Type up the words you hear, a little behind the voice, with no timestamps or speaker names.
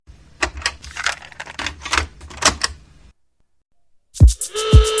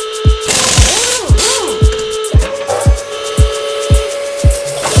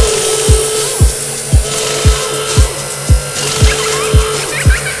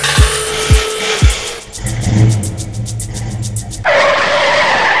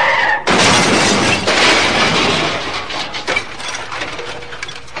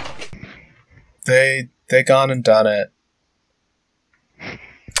They gone and done it.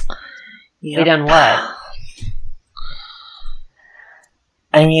 Yep. They done what?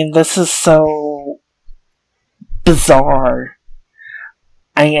 I mean, this is so bizarre.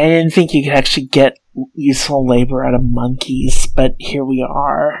 I didn't think you could actually get useful labor out of monkeys, but here we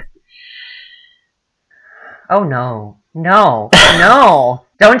are. Oh no. No. No.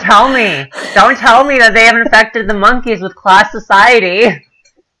 Don't tell me. Don't tell me that they have infected the monkeys with class society.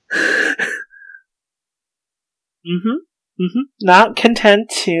 Not content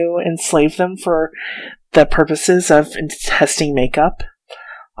to enslave them for the purposes of testing makeup,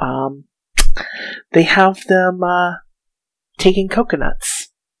 they have them taking coconuts.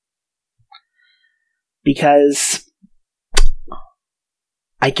 Because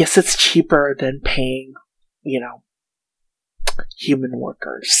I guess it's cheaper than paying, human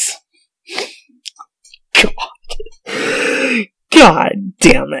workers. God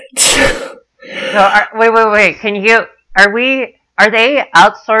damn it. No, wait. Are they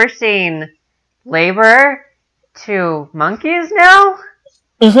outsourcing labor to monkeys now?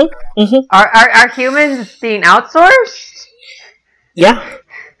 Are humans being outsourced? Yeah.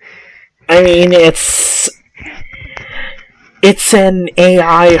 I mean, it's an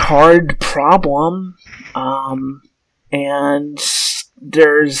AI hard problem, and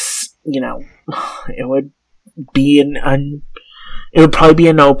there's, it would probably be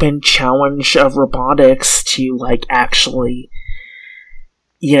an open challenge of robotics to, actually,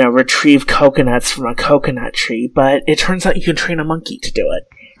 retrieve coconuts from a coconut tree, but it turns out you can train a monkey to do it.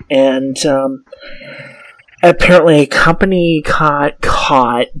 And, apparently a company got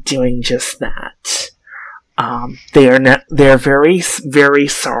caught doing just that. They're very, very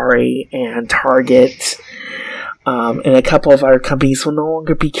sorry, and Target, and a couple of other companies will no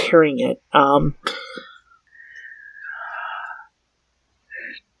longer be carrying it.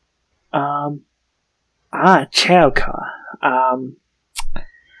 Chaoka.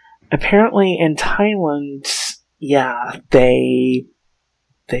 Apparently in Thailand, they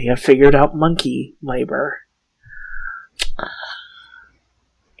have figured out monkey labor.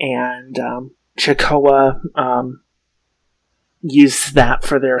 And, Chikoa, used that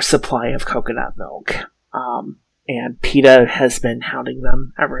for their supply of coconut milk. And PETA has been hounding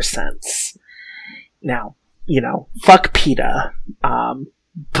them ever since. Now, fuck PETA.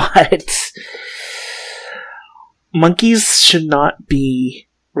 But monkeys should not be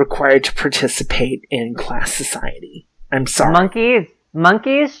required to participate in class society. I'm sorry.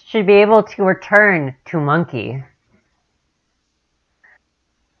 Monkeys should be able to return to monkey.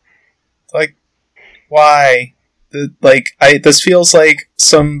 Why? This feels like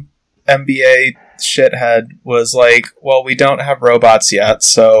some NBA shithead was like, well, we don't have robots yet,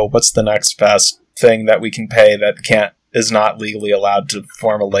 so what's the next best thing that we can pay that is not legally allowed to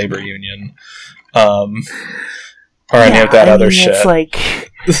form a labor union? Or any of that other shit. It's like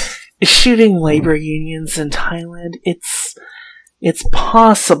shooting labor unions in Thailand. It's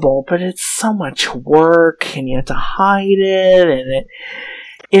possible, but it's so much work, and you have to hide it, and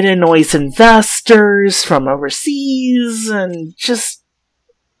it annoys investors from overseas, and just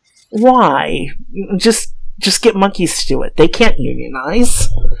why? Just get monkeys to do it. They can't unionize.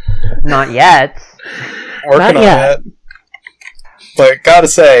 Not yet. Working on it. But gotta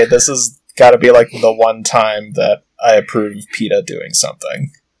say, this has gotta be the one time that I approve of PETA doing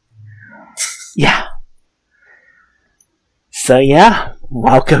something. Yeah. So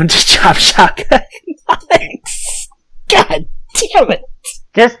welcome to Chop Shotgun Economics. God damn it.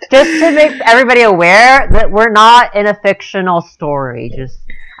 Just to make everybody aware that we're not in a fictional story.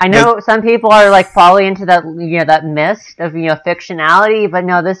 I know some people are falling into that that mist of fictionality, but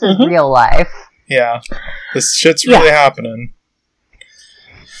no, this is real life. Yeah, this shit's really happening.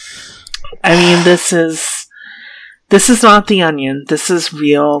 I mean, this is not The Onion. This is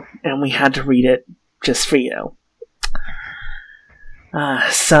real, and we had to read it just for you.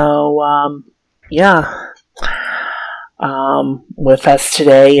 With us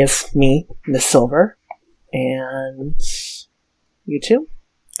today is me, Miss Silver, and you too.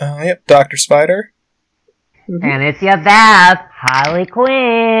 Yep, Dr. Spider. And it's your Beth, Harley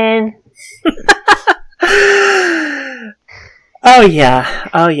Quinn. Oh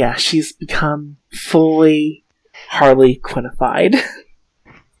yeah, she's become fully Harley Quinnified.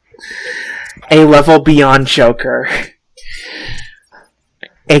 A level beyond Joker.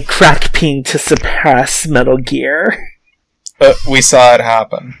 A crack ping to suppress Metal Gear. We saw it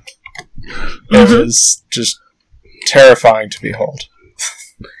happen. It was just terrifying to behold.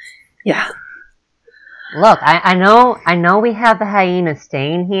 Yeah. Look, I know we have the hyena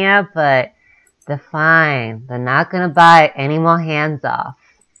staying here, but they're fine. They're not gonna bite any more hands off.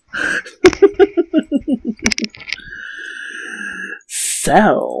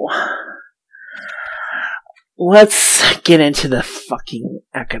 So, let's get into the fucking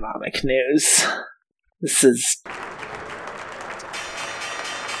economic news. This is...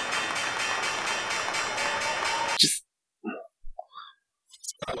 just...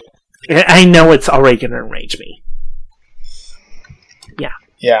 I know it's already going to enrage me. Yeah.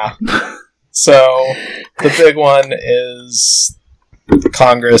 Yeah. So, the big one is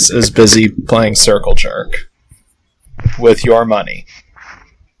Congress is busy playing circle jerk with your money.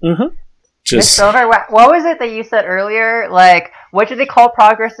 Mm-hmm. Ms. Silver, what was it that you said earlier? Like, what do they call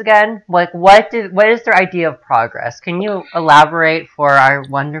progress again? Like, what is their idea of progress? Can you elaborate for our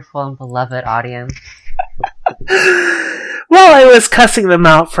wonderful and beloved audience? Well, I was cussing them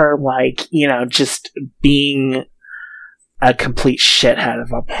out for, like, you know, just being a complete shithead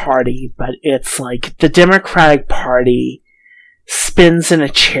of a party, but it's like the Democratic Party spins in a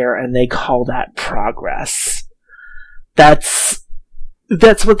chair and they call that progress. That's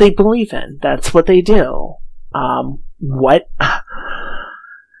what they believe in. That's what they do.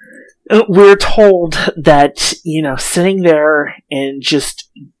 We're told that, you know, sitting there and just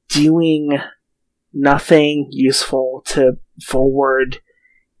doing nothing useful to forward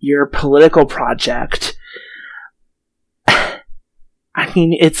your political project. I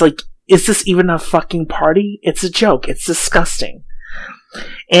mean, it's like, is this even a fucking party? It's a joke. It's disgusting.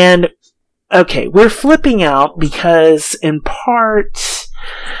 And, okay, we're flipping out because, in part,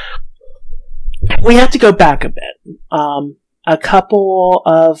 we have to go back a bit. A couple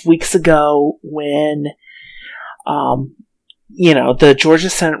of weeks ago when, you know, the Georgia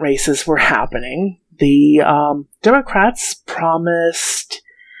Senate races were happening, the Democrats promised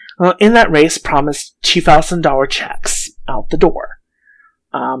 $2,000 checks out the door.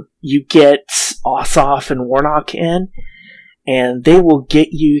 You get Ossoff and Warnock in, and they will get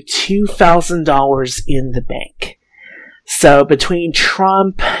you $2,000 in the bank. So between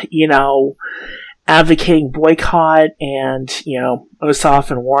Trump, you know, advocating boycott and, you know, Ossoff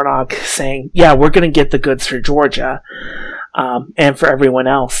and Warnock saying, yeah, we're going to get the goods for Georgia, and for everyone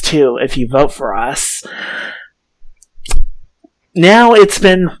else too, if you vote for us. Now it's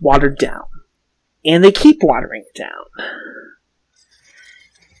been watered down. And they keep watering it down.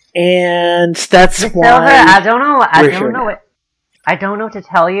 And that's why Silver, I don't know what to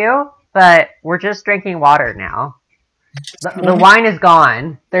tell you, but we're just drinking water now. The wine is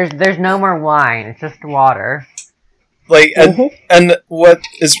gone. There's no more wine. It's just water. Like, and what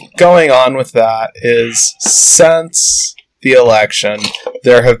is going on with that is, since the election,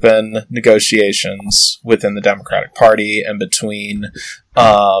 there have been negotiations within the Democratic Party and between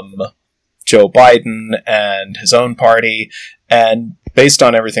Joe Biden and his own party, and based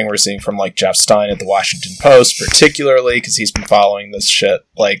on everything we're seeing from, like, Jeff Stein at the Washington Post, particularly, because he's been following this shit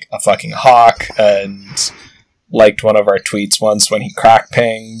like a fucking hawk, and liked one of our tweets once when he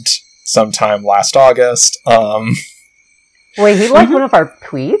crack-pinged sometime last August. Wait, he liked one of our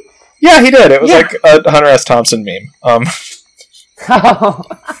tweets? Yeah, he did. It was like a Hunter S. Thompson meme. Oh.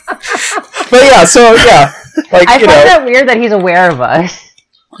 But yeah, so yeah. Like, I find that weird that he's aware of us.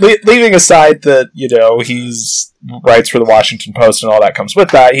 Leaving aside that, you know, he's writes for the Washington Post and all that comes with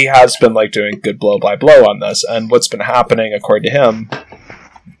that, he has been, like, doing good blow by blow on this. And what's been happening, according to him,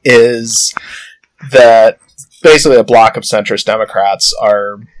 is that basically a block of centrist Democrats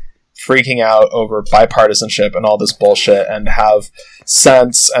are freaking out over bipartisanship and all this bullshit, and have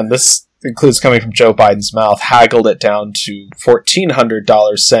since, and this includes coming from Joe Biden's mouth, haggled it down to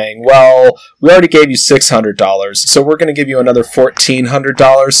 $1,400, saying, well, we already gave you $600, so we're going to give you another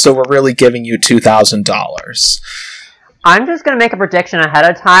 $1,400, so we're really giving you $2,000. I'm just going to make a prediction ahead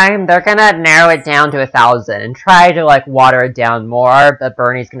of time. They're going to narrow it down to 1,000 and try to, like, water it down more, but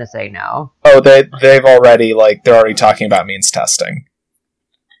Bernie's going to say no. Oh, they've already, like, they're already talking about means testing.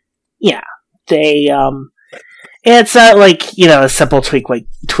 Yeah. It's not like, you know, a simple tweak, like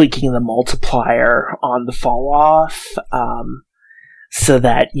tweaking the multiplier on the fall off, so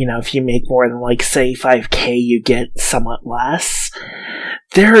that, you know, if you make more than, like, say, 5K, you get somewhat less.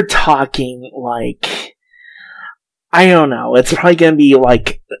 They're talking, like, I don't know, it's probably going to be,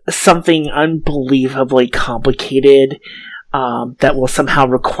 like, something unbelievably complicated, that will somehow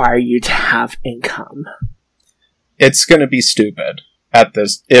require you to have income. It's going to be stupid. At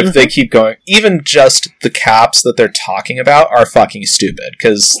this, if they keep going, even just the caps that they're talking about are fucking stupid,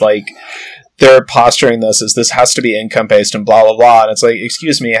 because, like, they're posturing this as this has to be income based and blah blah blah, and it's like,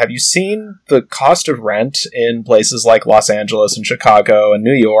 excuse me, have you seen the cost of rent in places like Los Angeles and Chicago and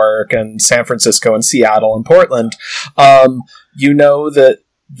New York and San Francisco and Seattle and Portland? You know that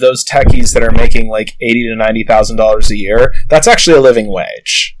those techies that are making like $80,000 to $90,000 a year, that's actually a living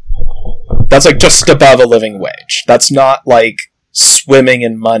wage. That's like just above a living wage. That's not like swimming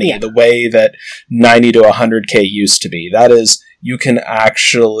in money the way that 90 to 100K used to be. That is, you can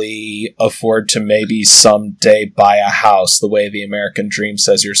actually afford to maybe someday buy a house the way the American dream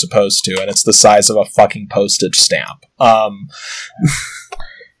says you're supposed to, and it's the size of a fucking postage stamp.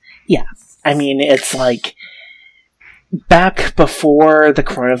 Yeah. I mean, it's like, back before the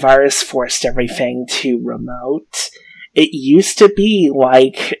coronavirus forced everything to remote, it used to be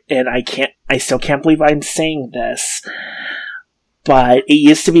like, and I still can't believe I'm saying this, but it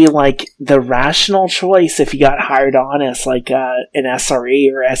used to be like the rational choice if you got hired on as like an SRE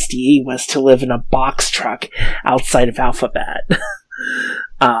or SDE was to live in a box truck outside of Alphabet.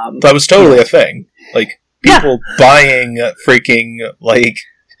 That was totally a thing. Like, people buying freaking, like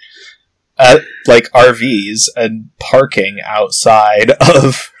RVs and parking outside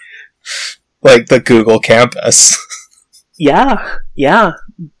of, like, the Google campus. Yeah.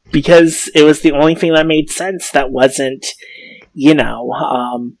 Because it was the only thing that made sense that wasn't,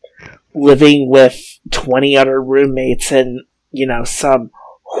 living with 20 other roommates in, some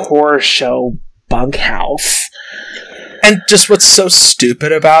horror show bunkhouse. And just what's so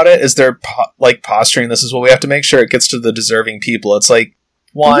stupid about it is they're posturing this is, well, we have to make sure it gets to the deserving people. It's like,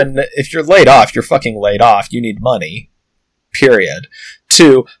 one, if you're laid off, you're fucking laid off. You need money. Period.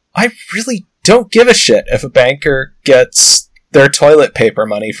 Two, I really don't give a shit if a banker gets their toilet paper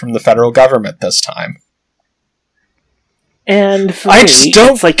money from the federal government this time. And for I me, just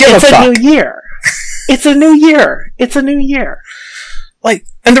don't it's like, give it's a fuck. New year. It's a new year. It's a new year. Like,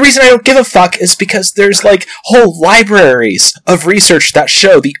 and the reason I don't give a fuck is because there's, like, whole libraries of research that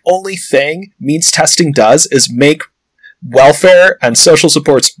show the only thing means testing does is make welfare and social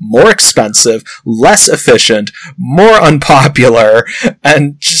supports more expensive, less efficient, more unpopular,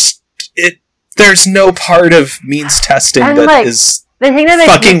 and just, there's no part of means testing and, that like, is the thing that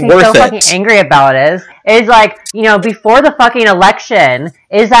fucking makes me worth so it. fucking angry about is like, before the fucking election,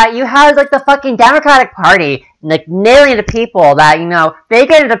 is that you have, like, the fucking Democratic Party, like, nailing to people that, they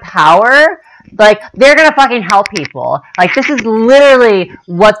get into power, like, they're gonna fucking help people. Like, this is literally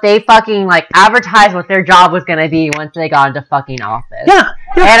what they fucking, like, advertised what their job was gonna be once they got into fucking office. Yeah.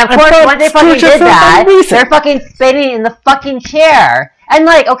 And, of course, once they fucking did that, they're fucking spinning in the fucking chair. And,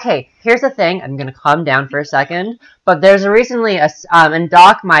 like, okay, here's the thing. I'm gonna calm down for a second. But there's recently and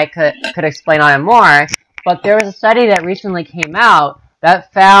Doc might could explain on it more, but there was a study that recently came out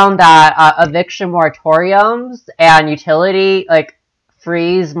that found that eviction moratoriums and utility, like,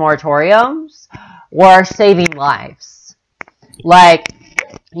 freeze moratoriums were saving lives. Like,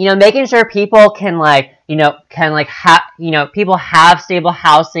 making sure people can, people have stable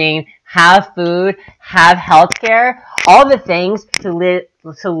housing, have food, have healthcare, all the things to live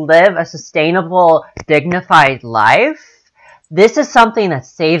a sustainable, dignified life. This is something that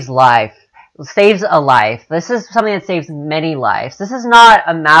saves a life. This is something that saves many lives. This is not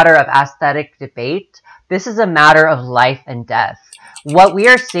a matter of aesthetic debate. This is a matter of life and death. What we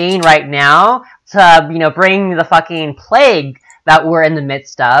are seeing right now to, bring the fucking plague that we're in the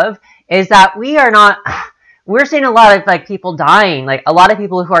midst of is that we're seeing a lot of, like, people dying, like, a lot of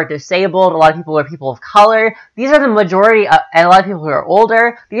people who are disabled, a lot of people who are people of color. These are the majority and a lot of people who are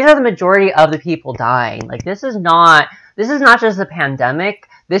older. These are the majority of the people dying. Like, this is not just a pandemic.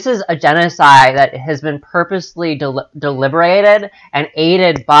 This is a genocide that has been purposely deliberated and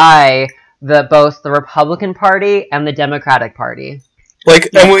aided by both the Republican Party and the Democratic Party.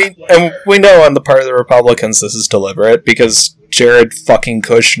 Like, and we know on the part of the Republicans this is deliberate, because Jared fucking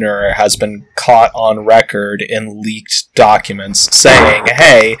Kushner has been caught on record in leaked documents saying,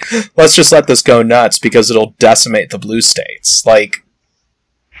 hey, let's just let this go nuts because it'll decimate the blue states. Like,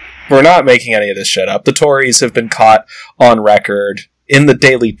 we're not making any of this shit up. The Tories have been caught on record in the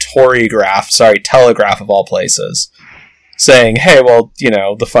Daily Telegraph of all places, saying, hey, well,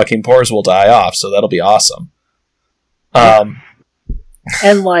 the fucking pores will die off, so that'll be awesome.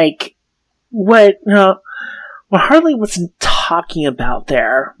 And, like, what Harley wasn't talking about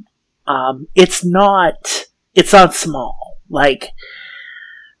there, it's not small. Like,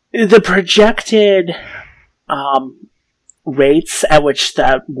 the projected rates at which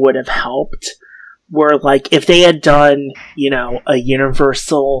that would have helped were, like, if they had done, a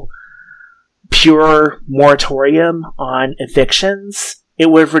universal pure moratorium on evictions, it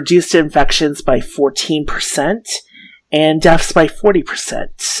would have reduced infections by 14% and deaths by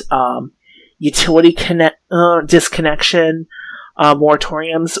 40%. Utility disconnection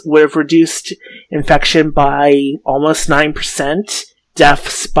moratoriums would have reduced infection by almost 9%,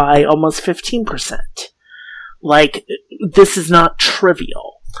 deaths by almost 15%. Like, this is not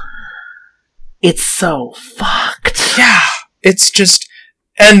trivial. It's so fucked. Yeah, it's just...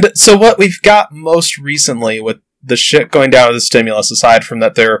 And so what we've got most recently with the shit going down with the stimulus, aside from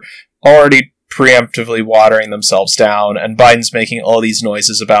that they're already preemptively watering themselves down, and Biden's making all these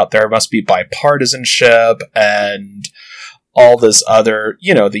noises about there must be bipartisanship and all this other,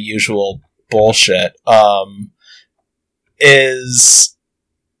 the usual bullshit, is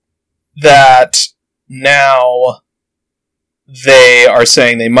that now they are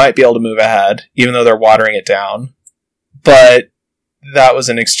saying they might be able to move ahead, even though they're watering it down, but that was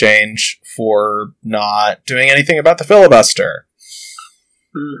in exchange for not doing anything about the filibuster.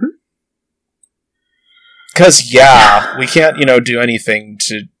 Mm-hmm. Because, we can't, do anything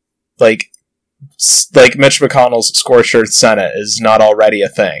to, like Mitch McConnell's scorched earth Senate is not already a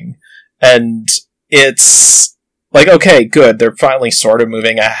thing. And it's, like, okay, good, they're finally sort of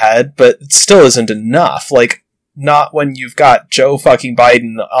moving ahead, but it still isn't enough. Like, not when you've got Joe fucking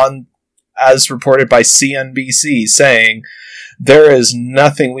Biden on, as reported by CNBC, saying there is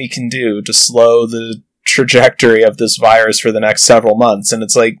nothing we can do to slow the trajectory of this virus for the next several months. And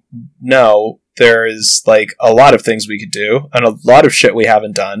it's like, no, there is, like, a lot of things we could do, and a lot of shit we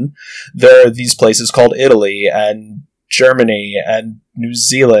haven't done. There are these places called Italy, and Germany, and New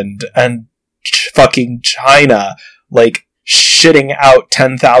Zealand, and fucking China, like, shitting out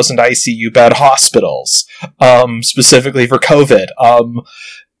 10,000 ICU bed hospitals, specifically for COVID.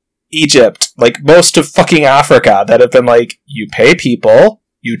 Egypt, like, most of fucking Africa, that have been like, you pay people,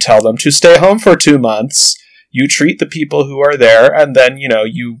 you tell them to stay home for 2 months, you treat the people who are there, and then,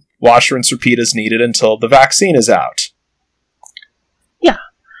 you wash, rinse, repeat as needed until the vaccine is out. Yeah.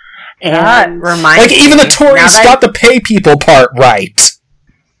 And like, even the Tories got the pay people part right.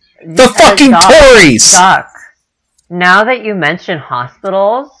 The fucking Tories! Suck. Now that you mention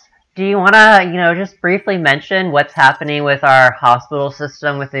hospitals, do you want to, just briefly mention what's happening with our hospital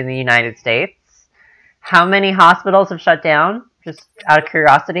system within the United States? How many hospitals have shut down? Just out of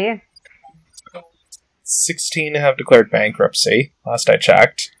curiosity. 16 have declared bankruptcy, last I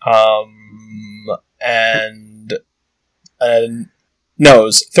checked. No, it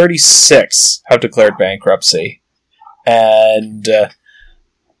was 36 have declared bankruptcy. And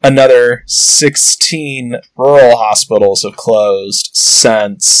another 16 rural hospitals have closed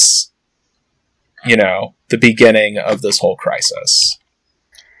since, the beginning of this whole crisis.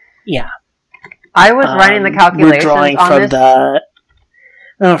 Yeah. I was running the calculations on this.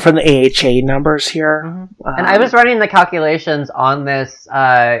 From the AHA numbers here. And I was running the calculations on this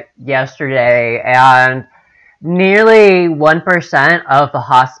yesterday, and nearly 1% of the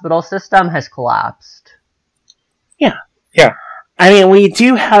hospital system has collapsed. Yeah. Yeah. I mean, we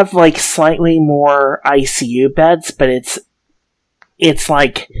do have, like, slightly more ICU beds, but it's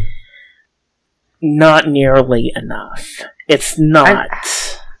like, not nearly enough. It's not.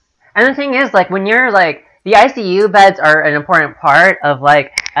 And the thing is, like, when you're, like, the ICU beds are an important part of,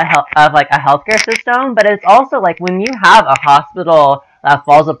 like, a healthcare system, but it's also, like, when you have a hospital that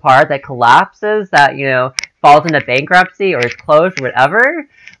falls apart, that collapses, that, falls into bankruptcy or is closed or whatever,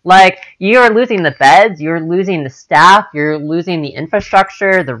 like, you're losing the beds, you're losing the staff, you're losing the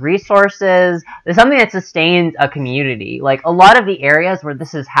infrastructure, the resources. There's something that sustains a community. Like, a lot of the areas where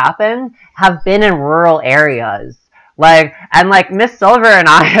this has happened have been in rural areas. Like, and, like, Miss Silver and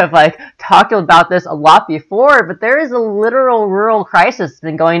I have, like, talked about this a lot before, but there is a literal rural crisis that's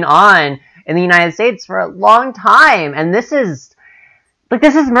been going on in the United States for a long time, and this is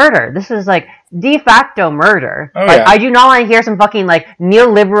murder. This is, like, de facto murder. Oh, like, yeah. I do not want to hear some fucking, like,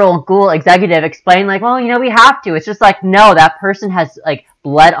 neoliberal ghoul executive explain, like, well, we have to. It's just like, no, that person has, like,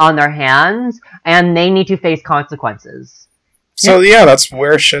 blood on their hands, and they need to face consequences. So, yeah, that's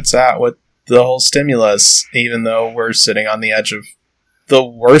where shit's at with the whole stimulus, even though we're sitting on the edge of the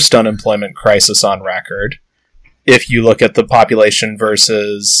worst unemployment crisis on record. If you look at the population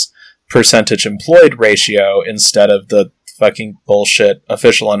versus percentage employed ratio instead of the fucking bullshit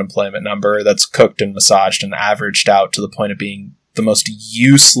official unemployment number that's cooked and massaged and averaged out to the point of being the most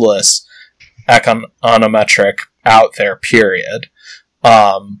useless econometric out there, period.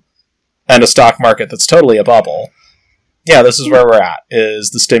 And a stock market that's totally a bubble. Yeah, this is where we're at,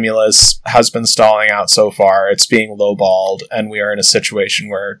 is the stimulus has been stalling out so far, it's being lowballed, and we are in a situation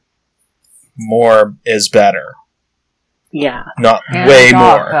where more is better. Yeah. Not way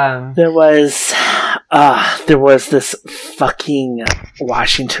more. There was this fucking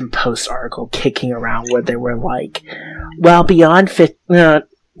Washington Post article kicking around where they were like, well, beyond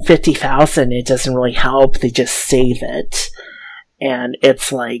 50,000, it doesn't really help, they just save it. And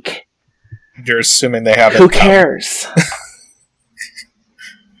it's like, you're assuming they have it. Who cares?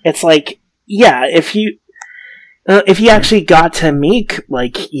 It's like, yeah, if you actually got to make,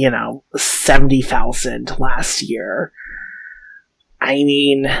 like, 70,000 last year, I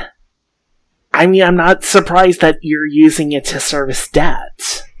mean, I'm not surprised that you're using it to service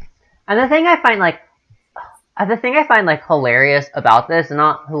debt. And the thing I find like hilarious about this,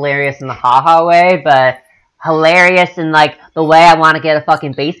 not hilarious in the haha way, but hilarious in like the way I want to get a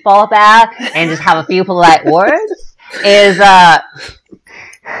fucking baseball bat and just have a few polite words, is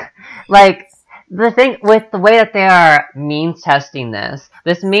like the thing with the way that they are means testing this.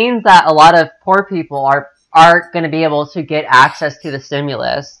 This means that a lot of poor people aren't going to be able to get access to the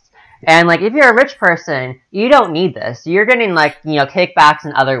stimulus. And, like, if you're a rich person, you don't need this. You're getting, like, you know, kickbacks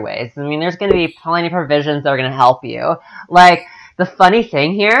in other ways. I mean, there's going to be plenty of provisions that are going to help you. Like, the funny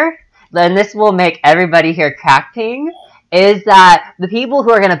thing here, and this will make everybody here crack ping, is that the people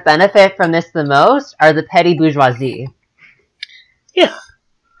who are going to benefit from this the most are the petty bourgeoisie. Yeah.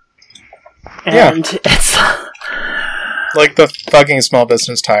 And it's... like the fucking small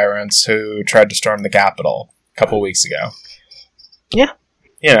business tyrants who tried to storm the Capitol a couple weeks ago. Yeah.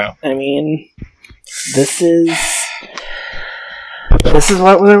 You know. I mean, this is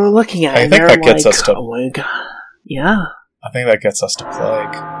what we were looking at. I think that gets us to... Oh my God. Yeah. I think that gets us to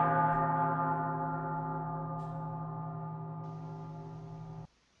Plague.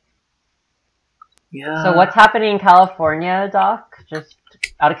 Yeah. So what's happening in California, Doc? Just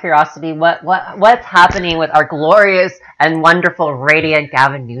out of curiosity, what's happening with our glorious and wonderful, radiant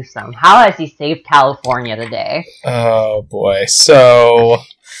Gavin Newsom? How has he saved California today? Oh boy. So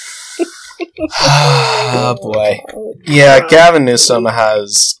oh boy. Yeah, Gavin Newsom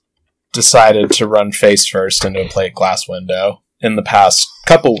has decided to run face first into a plate glass window in the past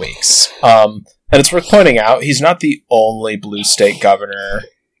couple weeks. And it's worth pointing out he's not the only blue state governor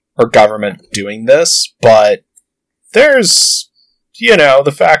or government doing this, but there's, you know,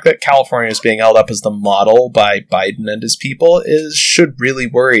 the fact that California is being held up as the model by Biden and his people should really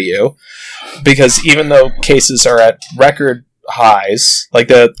worry you, because even though cases are at record highs, like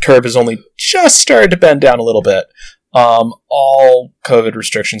the curve has only just started to bend down a little bit, all COVID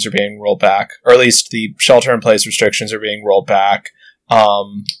restrictions are being rolled back, or at least the shelter-in-place restrictions are being rolled back,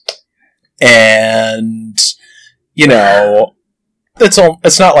 and, you know,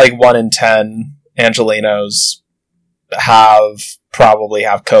 it's not like 1 in 10 Angelenos probably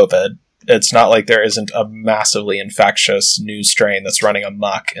have COVID. It's not like there isn't a massively infectious new strain that's running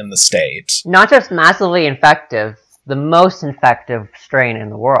amok in the state. Not just massively infective, the most infective strain in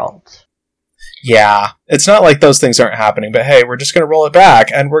the world. Yeah, it's not like those things aren't happening, but hey, we're just going to roll it back,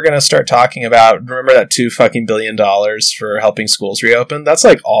 and we're going to start talking about, remember that $2 billion for helping schools reopen? That's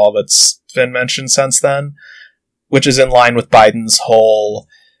like all that's been mentioned since then, which is in line with Biden's whole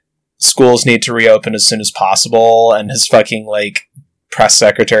schools need to reopen as soon as possible, and his fucking, like, press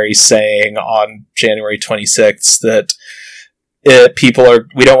secretary saying on January 26th that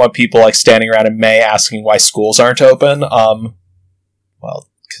we don't want people, like, standing around in May asking why schools aren't open. Well,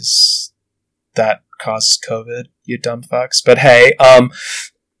 because that causes COVID, you dumb fucks. But hey,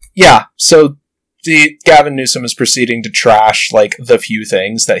 yeah, so Gavin Newsom is proceeding to trash, like, the few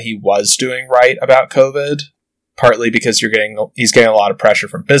things that he was doing right about COVID, partly because he's getting a lot of pressure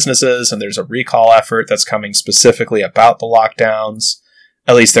from businesses, and there's a recall effort that's coming specifically about the lockdowns.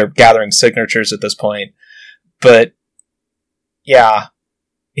 At least they're gathering signatures at this point. But yeah,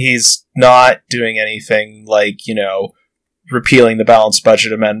 he's not doing anything like, you know, repealing the balanced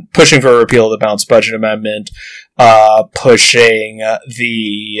budget amendment, pushing for a repeal of the balanced budget amendment, pushing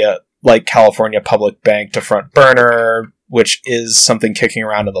the like California Public Bank to front burner, which is something kicking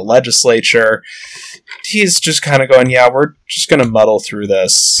around in the legislature. He's just kind of going, yeah, we're just going to muddle through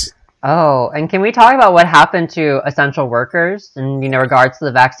this. Oh, and can we talk about what happened to essential workers in, you know, regards to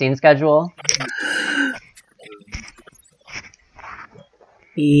the vaccine schedule?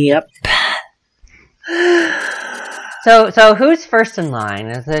 Yep. So who's first in line?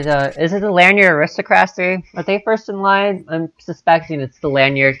 Is it the Lanyard aristocracy? Are they first in line? I'm suspecting it's the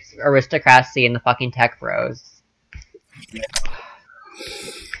Lanyard aristocracy and the fucking tech bros.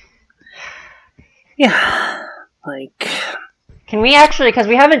 Yeah, like... Can we actually, because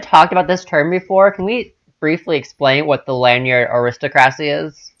we haven't talked about this term before, can we briefly explain what the Lanyard aristocracy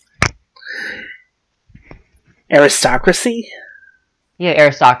is? Aristocracy? Yeah,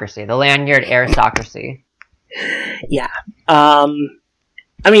 aristocracy. The Lanyard aristocracy. Yeah. I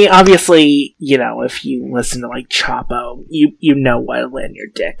mean, obviously, you know, if you listen to, like, Chapo, you know what a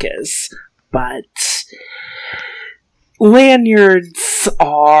lanyard dick is. But lanyards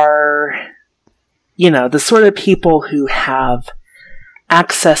are, you know, the sort of people who have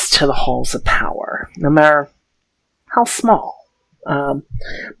access to the halls of power, no matter how small.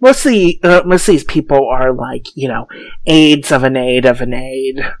 Most of these people are like, you know, aides of an aide of an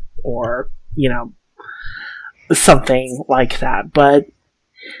aide, or, you know, something like that. But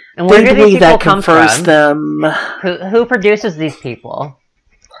And where do these people that come confers from? them. Who produces these people?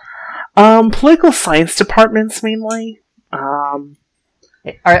 Political science departments mainly.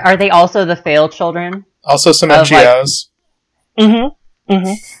 Are they also the failed children? Also some Of, NGOs.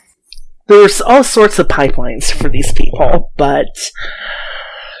 There's all sorts of pipelines for these people, but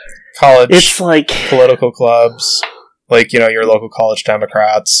College it's like political clubs. Like, your local college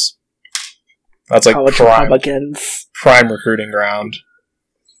Democrats. That's like college Republicans. prime recruiting ground.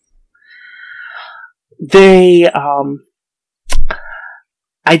 They,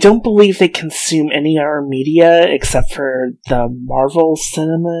 I don't believe they consume any other media except for the Marvel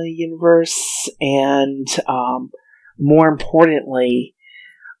Cinema Universe and, more importantly,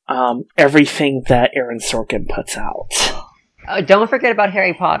 everything that Aaron Sorkin puts out. Don't forget about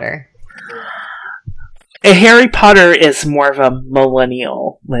Harry Potter. Harry Potter is more of a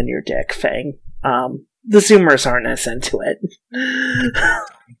millennial linear dick thing. The Zoomers aren't as into it.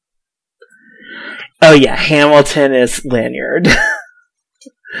 Oh yeah, Hamilton is lanyard.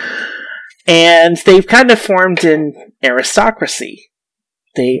 And they've kind of formed an aristocracy.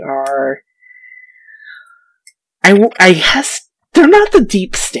 They are... I guess they're not the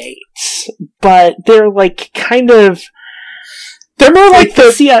deep state, but they're like kind of... They're more like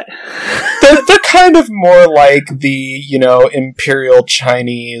They're kind of more like the, Imperial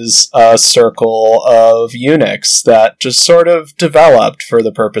Chinese circle of eunuchs that just sort of developed for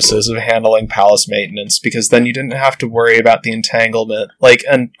the purposes of handling palace maintenance, because then you didn't have to worry about the entanglement,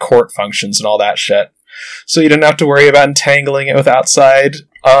 and court functions and all that shit. So you didn't have to worry about entangling it with outside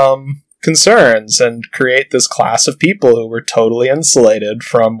concerns and create this class of people who were totally insulated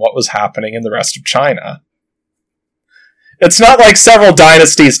from what was happening in the rest of China. It's not like several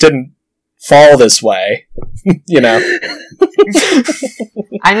dynasties didn't fall this way,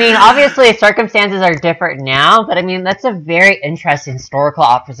 I mean, obviously circumstances are different now, but I mean, that's a very interesting historical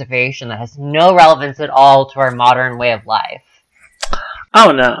observation that has no relevance at all to our modern way of life.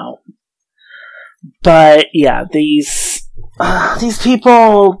 Oh no. But yeah, these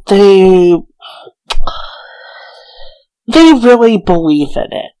people, they really believe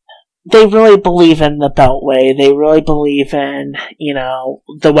in it. They really believe in the Beltway. They really believe in,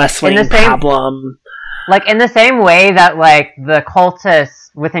 the West Wing problem. Like, in the same way that, the cultists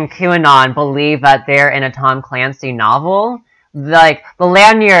within QAnon believe that they're in a Tom Clancy novel, the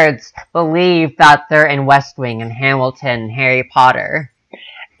Lanyards believe that they're in West Wing and Hamilton and Harry Potter.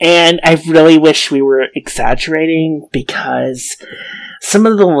 And I really wish we were exaggerating, because some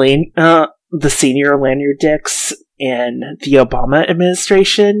of the senior lanyard dicks in the Obama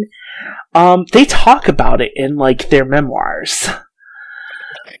administration, they talk about it in, their memoirs.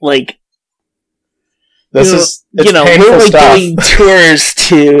 It's we're painful doing tours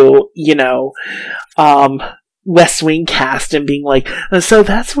to, West Wing cast and being like, so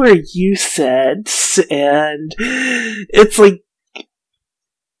that's where you said, and it's like,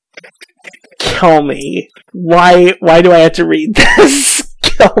 kill me. Why do I have to read this?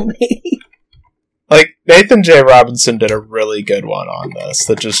 Kill me. Nathan J. Robinson did a really good one on this,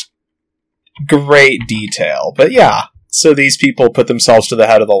 that just great detail. But yeah, so these people put themselves to the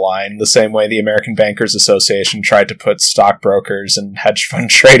head of the line the same way the American Bankers Association tried to put stockbrokers and hedge fund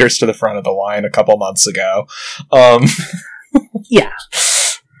traders to the front of the line a couple months ago. Yeah.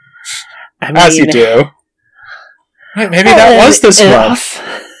 As you do. Maybe that was this one.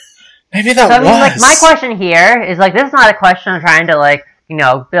 Maybe that was. I mean, my question here is, this is not a question of trying to,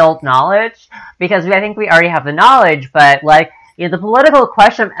 build knowledge, because I think we already have the knowledge, but, the political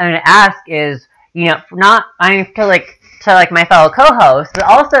question I'm going to ask is, not, to my fellow co-hosts, but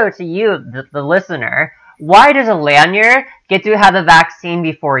also to you, the listener, why does a lanyard get to have the vaccine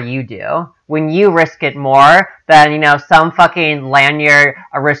before you do, when you risk it more than, some fucking lanyard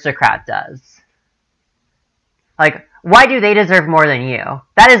aristocrat does? Why do they deserve more than you?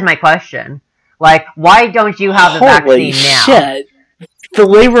 That is my question. Why don't you have the vaccine now? Holy shit. The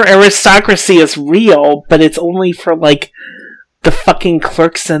labor aristocracy is real, but it's only for, the fucking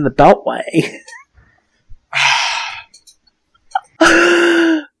clerks in the Beltway.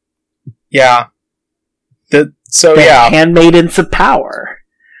 Yeah. The handmaidens of power.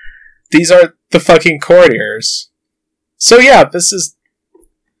 These are the fucking courtiers. So yeah, this is...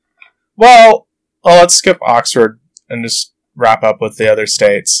 Well, let's skip Oxford and just wrap up with the other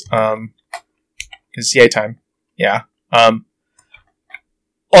states. Because yay time. Yeah. Well,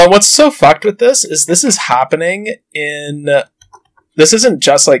 what's so fucked with this is happening in... This isn't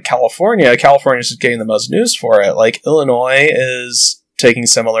just California. California's just getting the most news for it. Illinois is taking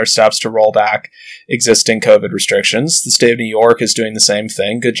similar steps to roll back existing COVID restrictions. The state of New York is doing the same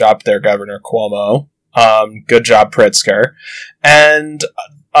thing. Good job to their governor, Cuomo. Good job, Pritzker. And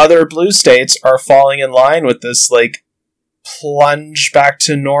other blue states are falling in line with this, like, plunge back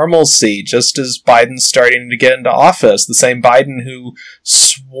to normalcy, just as Biden's starting to get into office. The same Biden who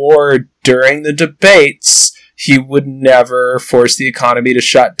swore during the debates he would never force the economy to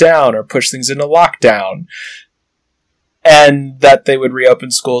shut down or push things into lockdown. And that they would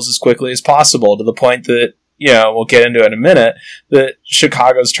reopen schools as quickly as possible, to the point that, we'll get into it in a minute, that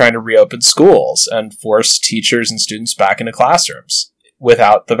Chicago's trying to reopen schools and force teachers and students back into classrooms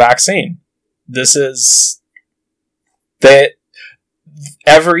without the vaccine. This is...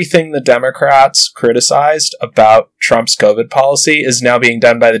 everything the Democrats criticized about Trump's COVID policy is now being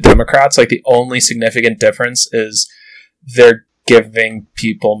done by the Democrats. Like, the only significant difference is they're giving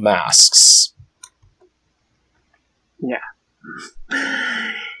people masks. Yeah.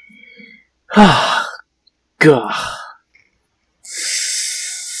 Oh, God.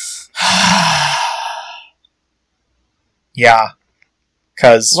 Yeah.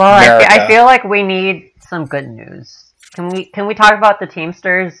 Because I feel like we need some good news. Can we talk about the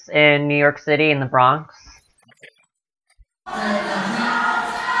Teamsters in New York City and the Bronx?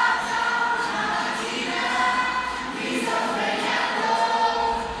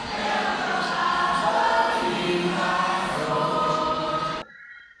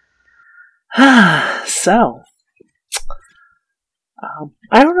 So,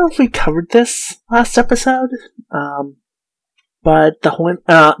 I don't know if we covered this last episode, but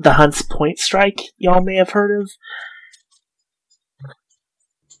the Hunts Point strike y'all may have heard of.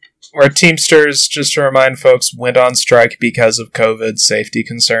 Where Teamsters, just to remind folks, went on strike because of COVID safety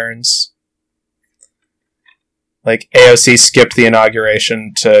concerns. Like, AOC skipped the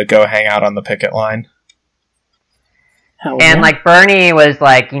inauguration to go hang out on the picket line. And, like, Bernie was,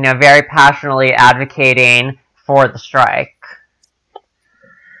 like, very passionately advocating for the strike.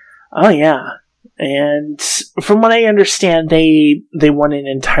 Oh, yeah. And from what I understand, they won an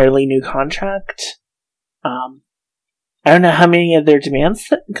entirely new contract. I don't know how many of their demands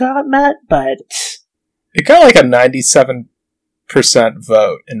that got met, but... It got, like, a 97%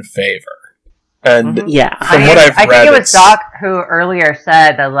 vote in favor. And yeah, from what I've read, I think it was Doc who earlier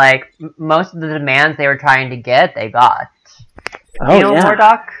said that, like, most of the demands they were trying to get, they got. Oh, you know more,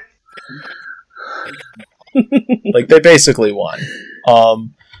 Doc? Like, they basically won.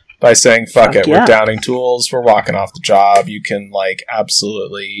 By saying, fuck it, we're downing tools, we're walking off the job, you can, like,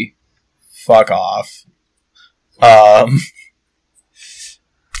 absolutely fuck off.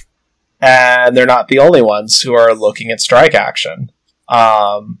 And they're not the only ones who are looking at strike action.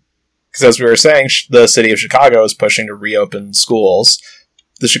 Because as we were saying, the city of Chicago is pushing to reopen schools.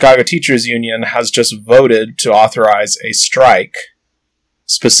 The Chicago Teachers Union has just voted to authorize a strike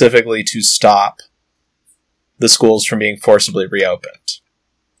specifically to stop the schools from being forcibly reopened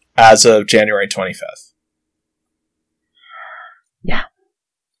as of January 25th. Yeah.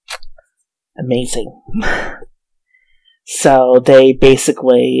 Amazing. So they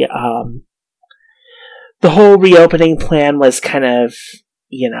basically, the whole reopening plan was kind of,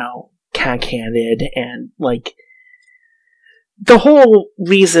 cack-handed, and, like, the whole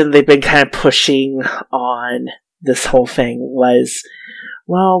reason they've been kind of pushing on this whole thing was,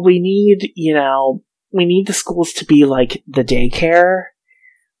 well, we need the schools to be like the daycare,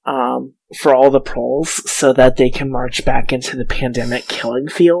 for all the proles, so that they can march back into the pandemic killing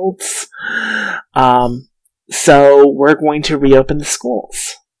fields. So we're going to reopen the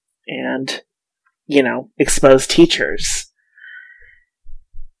schools and, expose teachers.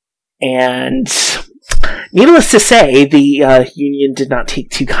 And needless to say, the union did not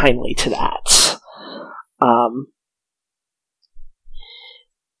take too kindly to that.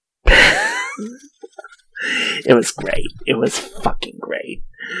 It was great. It was fucking great.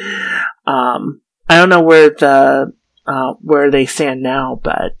 I don't know where they stand now,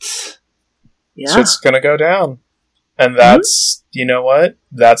 but yeah. So it's gonna go down. And that's, you know what?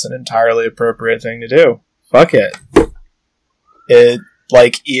 That's an entirely appropriate thing to do. Fuck it.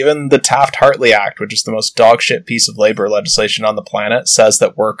 Even the Taft-Hartley Act, which is the most dogshit piece of labor legislation on the planet, says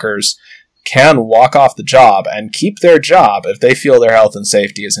that workers can walk off the job and keep their job if they feel their health and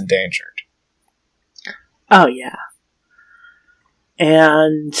safety is endangered. Oh, yeah.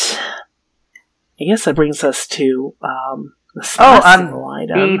 And I guess that brings us to before,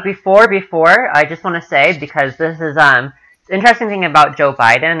 I just want to say, because this is the interesting thing about Joe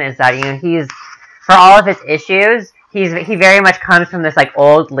Biden is that he's, for all of his issues, he very much comes from this like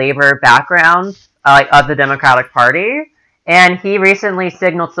old labor background of the Democratic Party, and he recently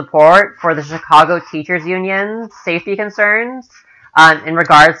signaled support for the Chicago Teachers Union's safety concerns in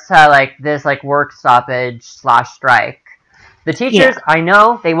regards to like this like work stoppage / strike. The teachers, I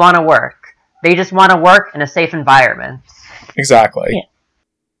know they want to work. They just want to work in a safe environment. Exactly.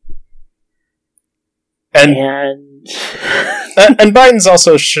 Yeah. And Biden's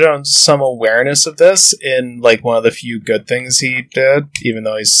also shown some awareness of this in like one of the few good things he did, even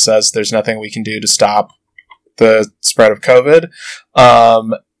though he says there's nothing we can do to stop the spread of COVID,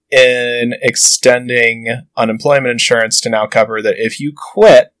 in extending unemployment insurance to now cover that if you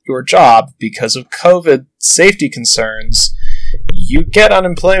quit your job because of COVID safety concerns, you get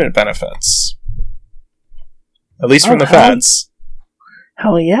unemployment benefits. At least from the feds.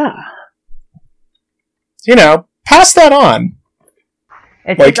 Hell yeah. You know, pass that on.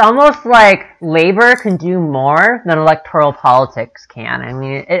 It's almost like labor can do more than electoral politics can. I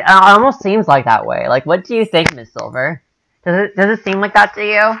mean, it almost seems like that way. Like, what do you think, Ms. Silver? Does it seem like that to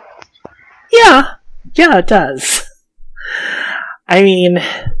you? Yeah, it does. I mean,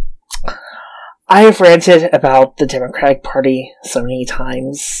 I've ranted about the Democratic Party so many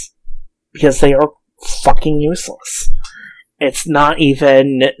times because they are fucking useless. It's not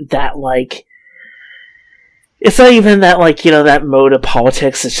even that, like, that mode of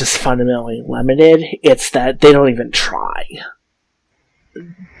politics is just fundamentally limited. It's that they don't even try.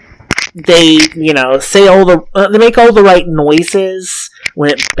 They, say they make all the right noises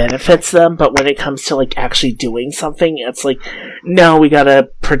when it benefits them, but when it comes to, like, actually doing something, it's like, no, we gotta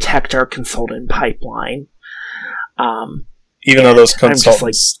protect our consultant pipeline. Even though those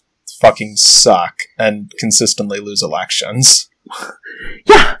consultants fucking suck and consistently lose elections.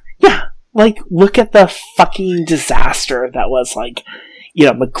 Yeah. Like, look at the fucking disaster that was, like,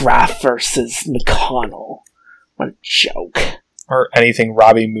 McGrath versus McConnell. What a joke. Or anything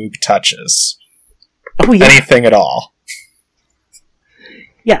Robbie Moog touches. Oh, yeah. Anything at all.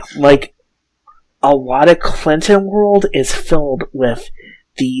 Yeah, like, a lot of Clinton world is filled with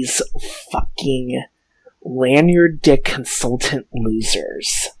these fucking lanyard dick consultant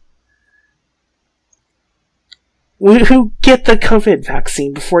losers. Who get the COVID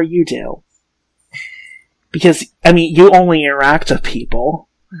vaccine before you do. Because, you only interact with people.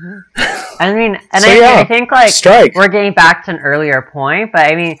 Mm-hmm. I think, like, strike. We're getting back to an earlier point,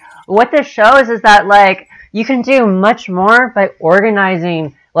 but, what this shows is that, like, you can do much more by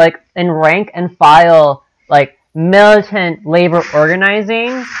organizing, like, in rank and file, like, militant labor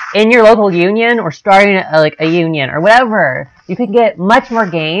organizing in your local union or starting, a union or whatever. You can get much more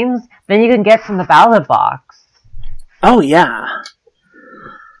gains than you can get from the ballot box. Oh, yeah.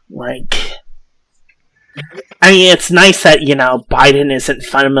 Like, it's nice that, Biden isn't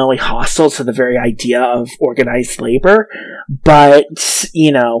fundamentally hostile to the very idea of organized labor, but,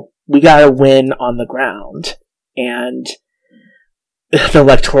 we gotta win on the ground. And the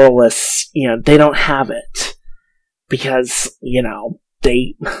electoralists, they don't have it. Because,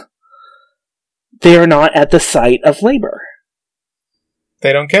 they are not at the site of labor.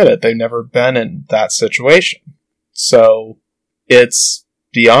 They don't get it. They've never been in that situation. So it's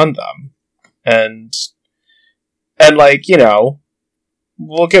beyond them. And like,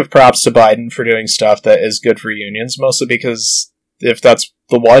 we'll give props to Biden for doing stuff that is good for unions, mostly because if that's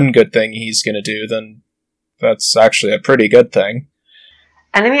the one good thing he's going to do, then that's actually a pretty good thing.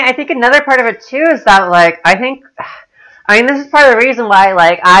 And I think another part of it too is that, like, this is part of the reason why,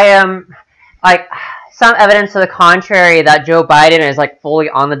 like, I am, like, some evidence to the contrary that Joe Biden is, like, fully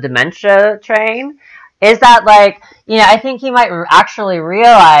on the dementia train. Is that, like, I think he might actually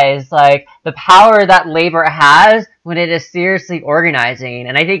realize, like, the power that labor has when it is seriously organizing.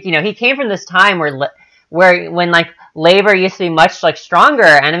 And I think, he came from this time when, like, labor used to be much, like, stronger.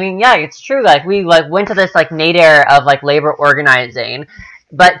 And, yeah, it's true. Like, we, like, went to this, like, nadir of, like, labor organizing.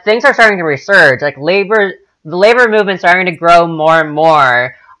 But things are starting to resurge. Like, the labor movement's starting to grow more and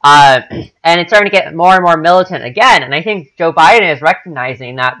more. And it's starting to get more and more militant again. And I think Joe Biden is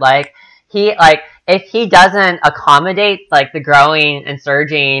recognizing that, like, if he doesn't accommodate, like, the growing and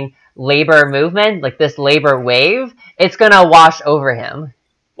surging labor movement, like this labor wave, it's gonna wash over him.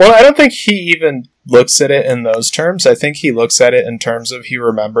 Well, I don't think he even looks at it in those terms. I think he looks at it in terms of he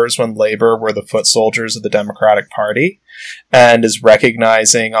remembers when labor were the foot soldiers of the Democratic Party and is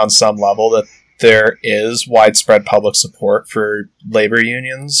recognizing on some level that there is widespread public support for labor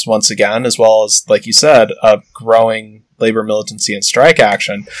unions, once again, as well as, like you said, a growing labor militancy and strike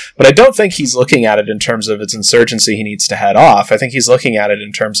action. But I don't think he's looking at it in terms of its insurgency he needs to head off. I think he's looking at it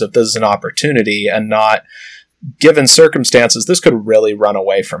in terms of this is an opportunity and not, given circumstances, this could really run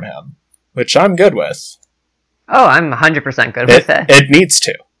away from him, which I'm good with. Oh, I'm 100% good with it. It needs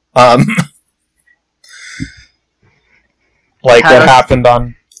to. Like what happened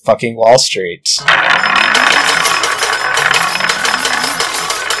on fucking Wall Street.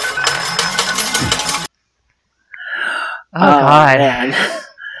 Oh, God. Man.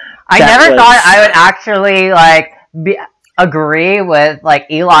 I never thought I would actually agree with like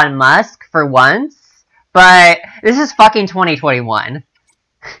Elon Musk for once, but this is fucking 2021.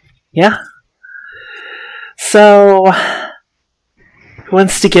 Yeah. So, who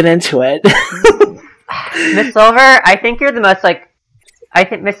wants to get into it? Miss Silver, I think you're the most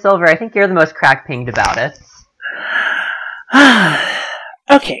Miss Silver, I think you're the most crack-pinged about it.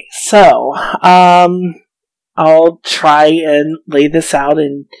 Okay, so, I'll try and lay this out,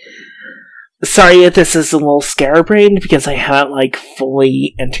 and sorry if this is a little scatterbrained because I haven't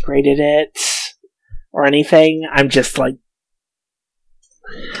fully integrated it or anything. I'm just kind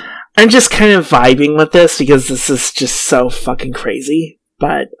of vibing with this because this is just so fucking crazy.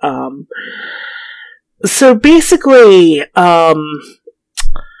 But so basically,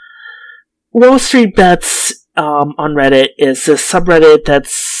 Wall Street Bets on Reddit is a subreddit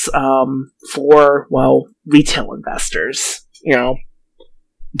that's for retail investors.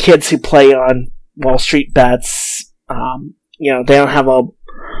 Kids who play on Wall Street Bets. They don't have a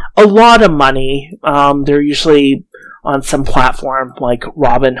lot of money. They're usually on some platform like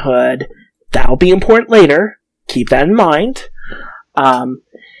Robinhood. That'll be important later. Keep that in mind. And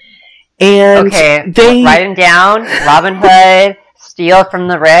okay, writing down Robinhood, steal from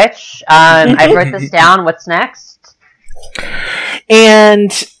the rich. I wrote this down. What's next?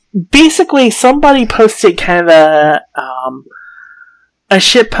 And basically, somebody posted kind of a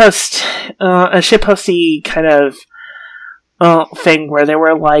shitposty kind of thing where they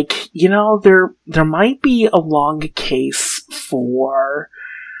were like, there might be a long case for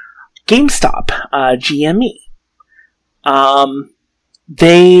GameStop, GME.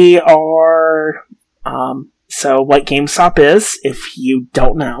 They are, so what GameStop is, if you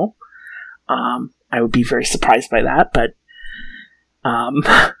don't know, I would be very surprised by that, but,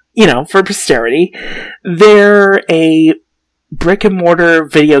 for posterity, they're a brick and mortar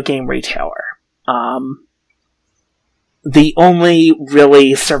video game retailer. The only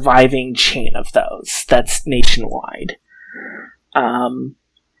really surviving chain of those that's nationwide.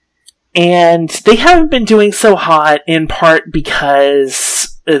 And they haven't been doing so hot in part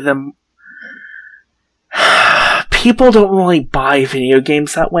because people don't really buy video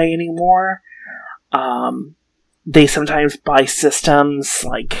games that way anymore. They sometimes buy systems,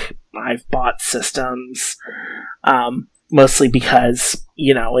 like I've bought systems, mostly because,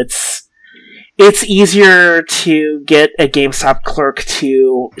 it's easier to get a GameStop clerk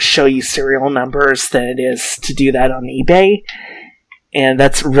to show you serial numbers than it is to do that on eBay. And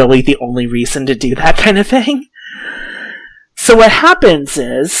that's really the only reason to do that kind of thing. So what happens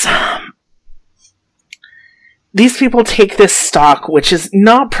is, these people take this stock, which is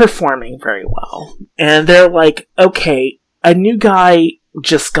not performing very well, and they're like, okay, a new guy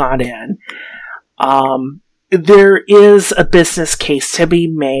just got in. There is a business case to be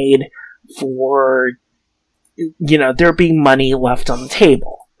made for, there being money left on the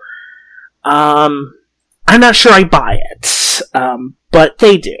table. I'm not sure I buy it, but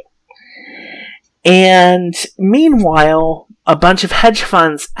they do. And meanwhile, a bunch of hedge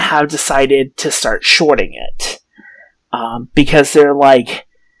funds have decided to start shorting it. Because they're like,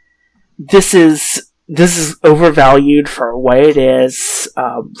 this is overvalued for what it is.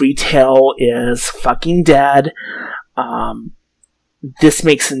 Retail is fucking dead. This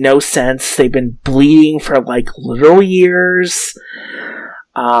makes no sense. They've been bleeding for literal years.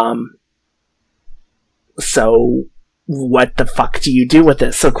 So what the fuck do you do with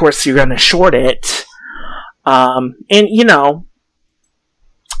this? So of course you're gonna short it. And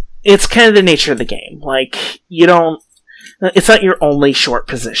it's kind of the nature of the game. It's not your only short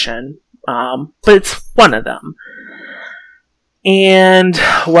position, but it's one of them. And,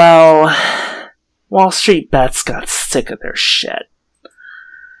 Wall Street Bets got sick of their shit.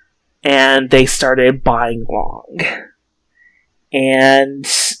 And they started buying long. And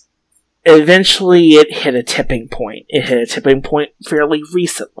eventually it hit a tipping point. It hit a tipping point fairly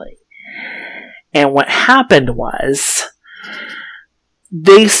recently. And what happened was,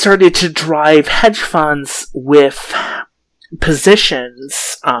 they started to drive hedge funds with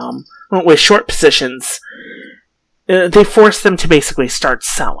positions, with short positions. They forced them to basically start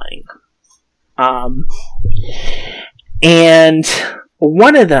selling. And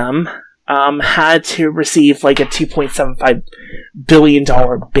one of them had to receive a $2.75 billion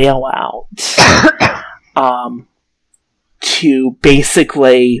bailout to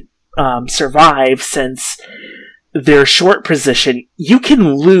basically survive, since their short position, you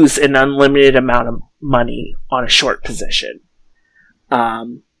can lose an unlimited amount of money on a short position.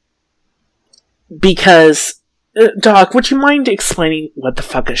 Because, Doc, would you mind explaining what the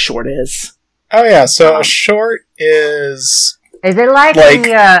fuck a short is? Oh yeah, so a short is Is it like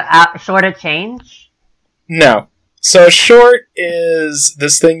the short of change? No. So short is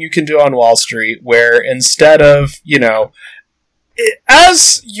this thing you can do on Wall Street where instead of,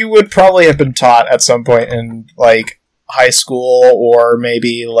 as you would probably have been taught at some point in, like, high school or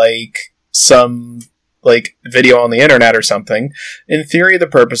maybe, like, some, like, video on the internet or something, in theory the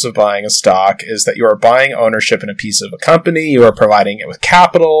purpose of buying a stock is that you are buying ownership in a piece of a company, you are providing it with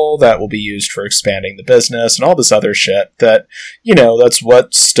capital that will be used for expanding the business and all this other shit that, that's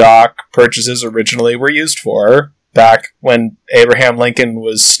what stock purchases originally were used for. Back when Abraham Lincoln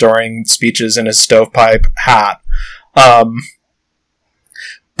was storing speeches in his stovepipe hat.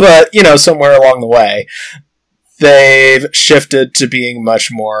 But, somewhere along the way, they've shifted to being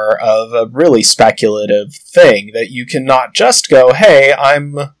much more of a really speculative thing that you can not just go, hey,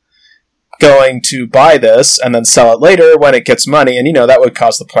 I'm going to buy this and then sell it later when it gets money. And, that would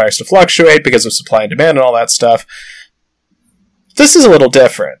cause the price to fluctuate because of supply and demand and all that stuff. This is a little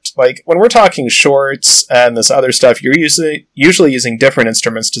different. Like, when we're talking shorts and this other stuff, you're usually using different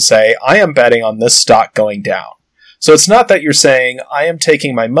instruments to say, I am betting on this stock going down. So it's not that you're saying, I am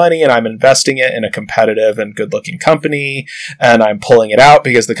taking my money and I'm investing it in a competitive and good-looking company, and I'm pulling it out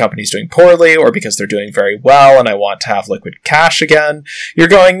because the company's doing poorly or because they're doing very well and I want to have liquid cash again. You're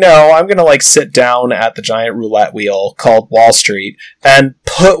going, no, I'm going to, sit down at the giant roulette wheel called Wall Street and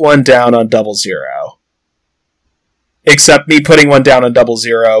put one down on 00. Except me putting one down on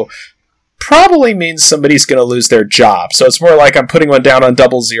 00 probably means somebody's going to lose their job. So it's more like I'm putting one down on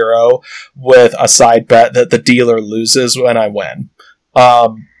 00 with a side bet that the dealer loses when I win.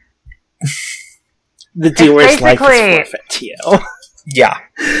 The dealer's life is forfeit to you. Yeah.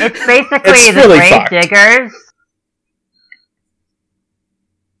 It's basically the really grave diggers.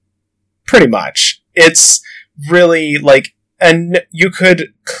 Pretty much. It's really and you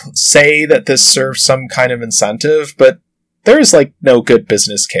could say that this serves some kind of incentive, but there's no good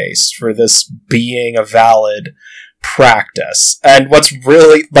business case for this being a valid practice. And what's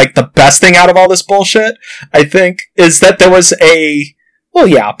really the best thing out of all this bullshit, I think, is that there was the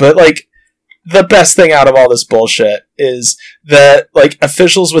best thing out of all this bullshit is that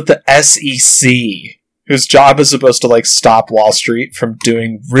officials with the SEC, whose job is supposed to stop Wall Street from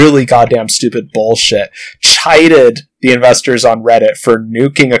doing really goddamn stupid bullshit, chided the investors on Reddit for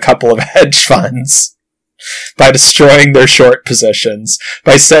nuking a couple of hedge funds by destroying their short positions,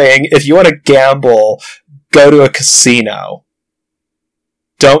 by saying, if you want to gamble, go to a casino.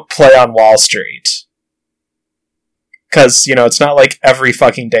 Don't play on Wall Street. Because, it's not like every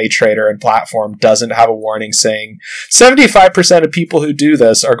fucking day trader and platform doesn't have a warning saying 75% of people who do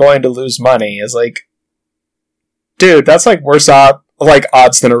this are going to lose money. It's dude, that's worse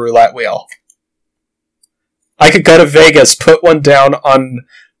odds than a roulette wheel. I could go to Vegas, put one down on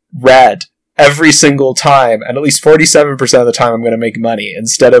red every single time, and at least 47% of the time I'm going to make money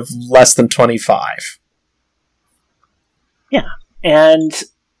instead of less than 25. Yeah, and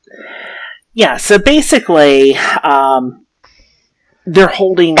so basically, they're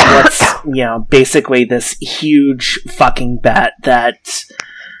holding what's basically this huge fucking bet that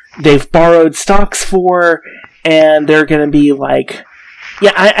they've borrowed stocks for, and they're going to be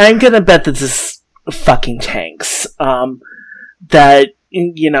I'm going to bet that this fucking tanks. That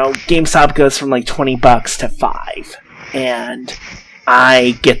GameStop goes from $20 to $5, and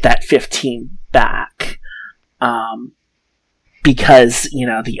I get that 15 back, because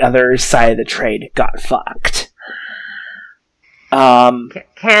the other side of the trade got fucked. Can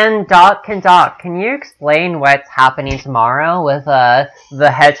you explain what's happening tomorrow with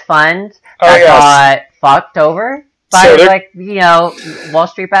the hedge fund that got fucked over by Wall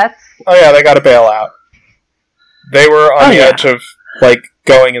Street bets? Oh yeah, they got a bailout. They were on the edge of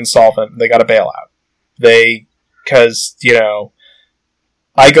going insolvent. They got a bailout. Because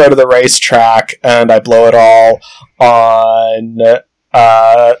I go to the racetrack and I blow it all on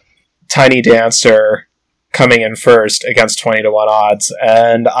Tiny Dancer coming in first against 20 to 1 odds,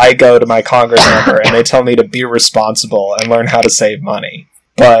 and I go to my Congress member and they tell me to be responsible and learn how to save money.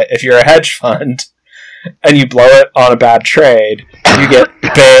 But if you're a hedge fund and you blow it on a bad trade, you get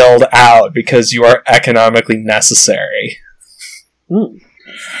bailed out because you are economically necessary.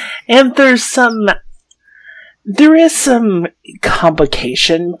 And there is some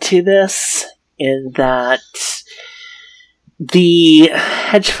complication to this in that the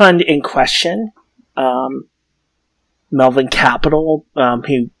hedge fund in question, Melvin Capital,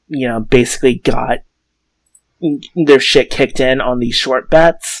 who basically got their shit kicked in on these short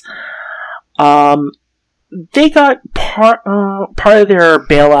bets, they got part of their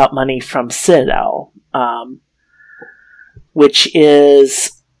bailout money from Citadel, which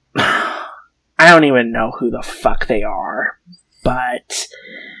is, I don't even know who the fuck they are. but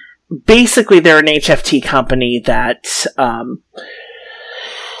basically they're an HFT company that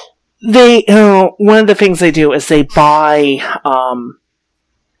they one of the things they do is they buy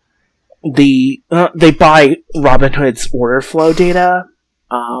they buy Robinhood's order flow data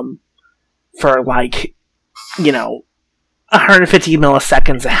for 150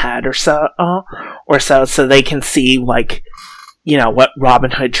 milliseconds ahead or so, so they can see what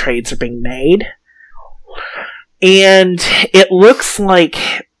Robinhood trades are being made. And it looks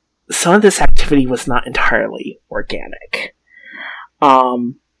like some of this activity was not entirely organic.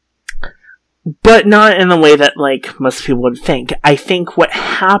 But not in the way that, most people would think. I think what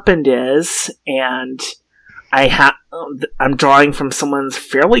happened is, and I'm drawing from someone's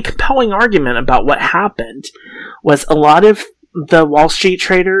fairly compelling argument about what happened, was a lot of the Wall Street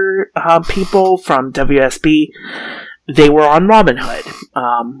trader people from WSB, they were on Robinhood.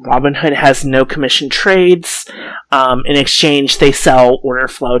 Robinhood has no commission trades. In exchange, they sell order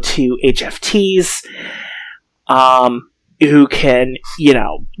flow to HFTs, who can,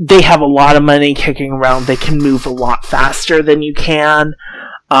 they have a lot of money kicking around. They can move a lot faster than you can,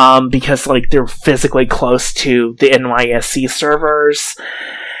 because, they're physically close to the NYSE servers.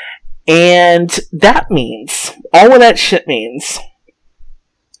 And that means, all of that shit means,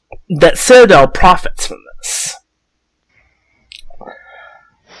 that Citadel profits from this.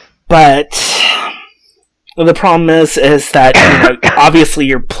 But the problem is that obviously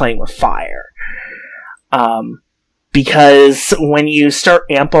you're playing with fire, because when you start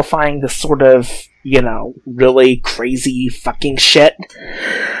amplifying this sort of really crazy fucking shit,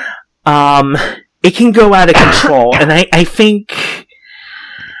 it can go out of control. And I think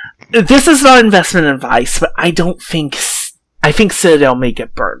this is not investment advice, but I think Citadel may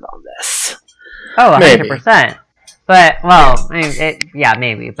get burned on this. Oh, 100%. But,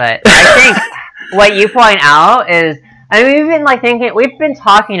 maybe. But I think what you point out is, we've been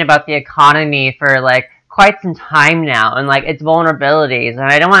talking about the economy for, quite some time now, and, its vulnerabilities. And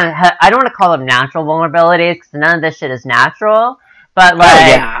I don't want to call them natural vulnerabilities, because none of this shit is natural. But,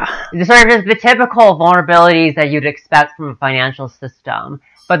 sort of the typical vulnerabilities that you'd expect from a financial system.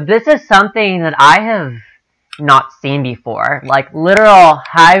 But this is something that I have not seen before. Literal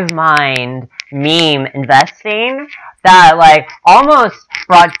hive mind meme investing that almost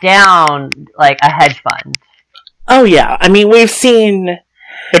brought down a hedge fund. Oh yeah, we've seen.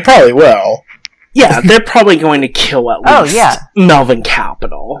 It probably will. Yeah, they're probably going to kill at least Melvin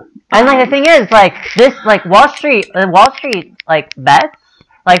Capital. And the thing is, this Wall Street bets,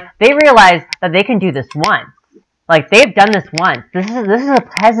 they realize that they can do this once. They've done this once. This is a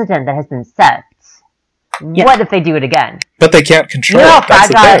precedent that has been set. Yeah. What if they do it again? But they can't control it. That's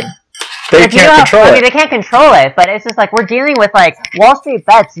the thing. They can't control it. They can't control it, but it's just we're dealing with Wall Street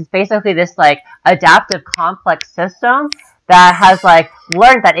bets is basically this adaptive complex system that has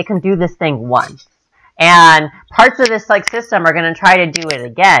learned that it can do this thing once. And parts of this system are going to try to do it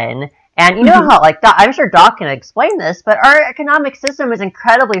again. And you know how I'm sure Doc can explain this, but our economic system is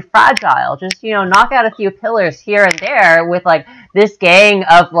incredibly fragile. Just knock out a few pillars here and there with this gang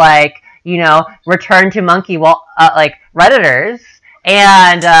of return to monkey Redditors,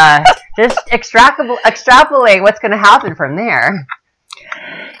 and just extrapolate what's going to happen from there.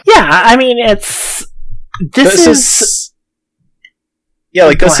 Yeah, this is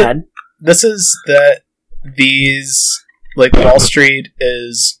that these Wall Street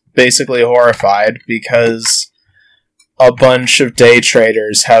is basically horrified because a bunch of day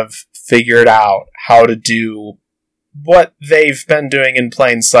traders have figured out how to do what they've been doing in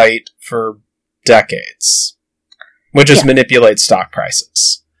plain sight for decades, which is manipulate stock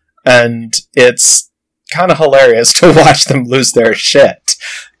prices. And it's kind of hilarious to watch them lose their shit.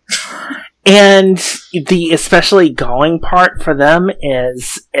 And the especially galling part for them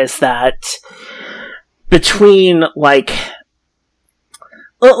is that between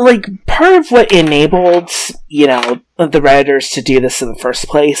part of what enabled, the Redditors to do this in the first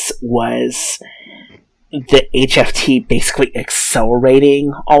place was the HFT basically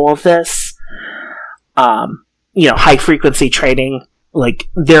accelerating all of this. High frequency trading,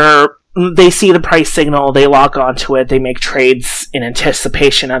 they see the price signal, they log onto it, they make trades in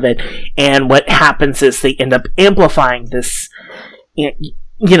anticipation of it, and what happens is they end up amplifying this,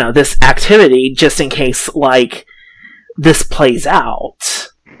 this activity just in case, this plays out.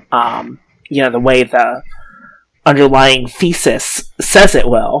 The way the underlying thesis says it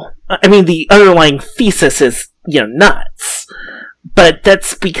will. The underlying thesis is, nuts. But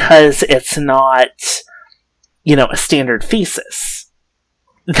that's because it's not, a standard thesis.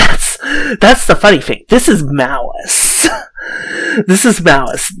 That's the funny thing. This is malice. This is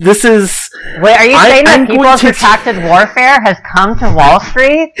malice. This is... Wait, are you saying that People's Protracted Warfare has come to Wall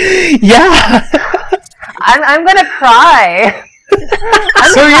Street? Yeah. I'm gonna cry.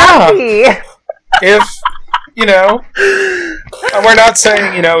 I'm So, happy. If, we're not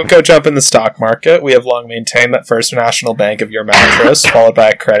saying, go jump in the stock market. We have long maintained that First National Bank of your mattress, followed by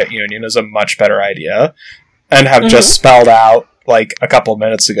a credit union, is a much better idea. And have just spelled out, like, a couple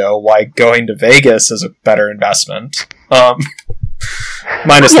minutes ago, why going to Vegas is a better investment.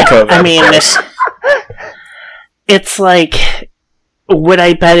 Minus the COVID. I mean, it's like, would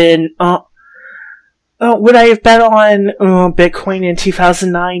I bet in... would I have bet on Bitcoin in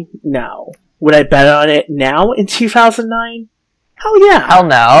 2009? No. Would I bet on it now in 2009? Hell yeah. Hell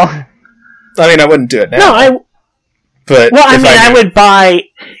no. I mean, I wouldn't do it now. No, But I would buy...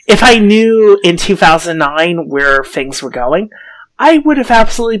 If I knew in 2009 where things were going, I would have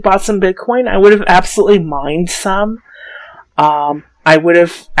absolutely bought some Bitcoin. I would have absolutely mined some. I would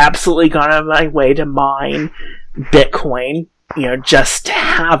have absolutely gone out of my way to mine Bitcoin, just to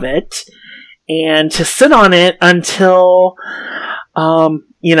have it. And to sit on it until,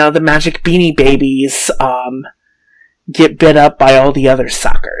 the magic beanie babies, get bit up by all the other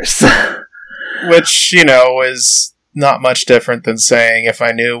suckers. Which, is not much different than saying if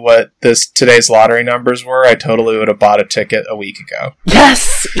I knew what today's lottery numbers were, I totally would have bought a ticket a week ago.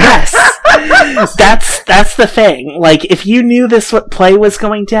 Yes! That's the thing. Like, if you knew this play was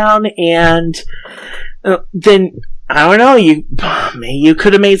going down, and then, I don't know, you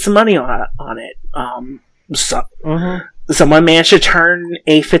could have made some money on it. Someone managed to turn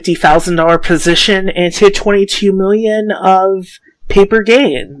a $50,000 position into $22 million of paper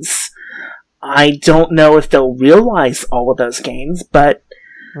gains. I don't know if they'll realize all of those gains, but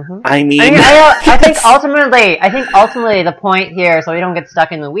I mean, I think ultimately the point here, so we don't get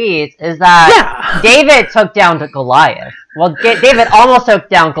stuck in the weeds, is that David took down Goliath. Well, David almost took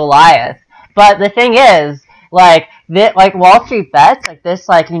down Goliath, but the thing is, like Wall Street Bets, like this,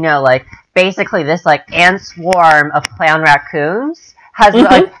 basically this ant swarm of clown raccoons has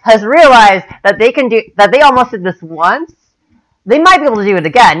realized that they almost did this once. They might be able to do it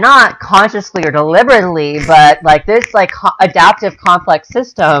again, not consciously or deliberately, but this adaptive complex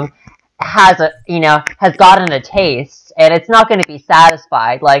system has gotten a taste, and it's not going to be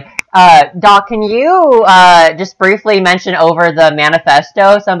satisfied. Doc, can you just briefly mention over the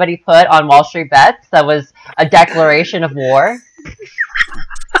manifesto somebody put on Wall Street Bets that was a declaration of war?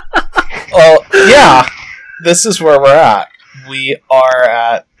 Well, yeah, this is where we're at. We are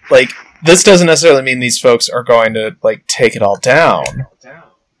at, this doesn't necessarily mean these folks are going to, take it all down.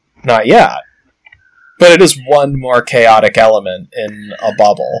 Not yet. But it is one more chaotic element in a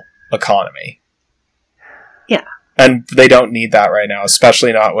bubble economy. Yeah. And they don't need that right now,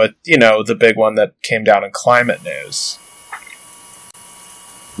 especially not with, the big one that came down in climate news.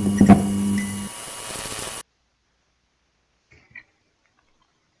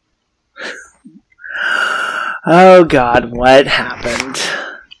 Oh god, what happened?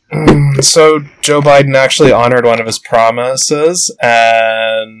 So Joe Biden actually honored one of his promises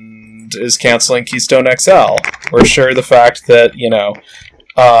and is canceling Keystone XL. We're sure the fact that,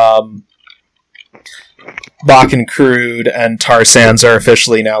 Bakken crude and tar sands are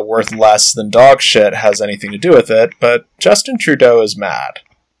officially now worth less than dog shit has anything to do with it, but Justin Trudeau is mad.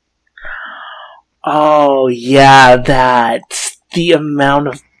 Oh, yeah, that's the amount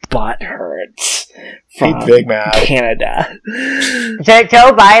of butthurt from big mad. Canada.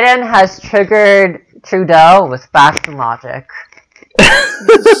 Joe Biden has triggered Trudeau with facts and logic.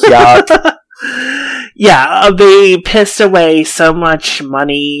 Yeah, they pissed away so much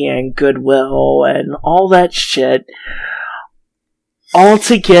money and goodwill and all that shit, all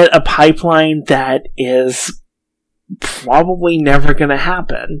to get a pipeline that is probably never gonna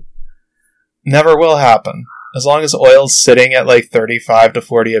happen. Never will happen. As long as oil's sitting at 35 to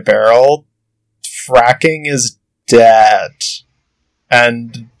 40 a barrel, fracking is dead.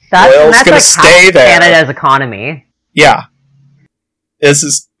 And oil's going to stay there. Canada's economy. Yeah. This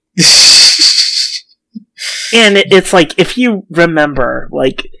is... And it's if you remember,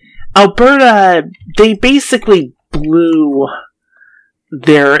 Alberta, they basically blew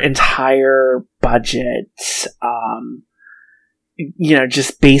their entire budget,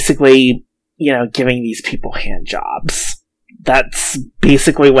 just basically... giving these people hand jobs. That's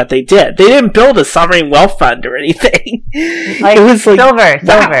basically what they did. They didn't build a sovereign wealth fund or anything. It was Silver.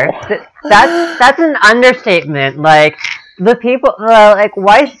 Wow. That's an understatement. The people,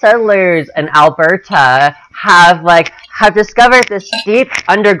 white settlers in Alberta have discovered this deep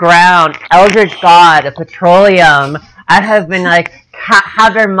underground eldritch god of petroleum and have been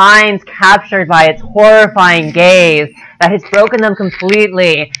have their minds captured by its horrifying gaze that has broken them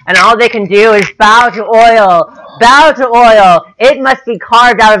completely, and all they can do is bow to oil. Bow to oil. It must be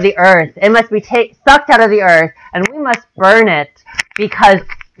carved out of the earth. It must be sucked out of the earth, and we must burn it because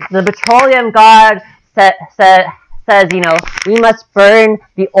the petroleum god says, we must burn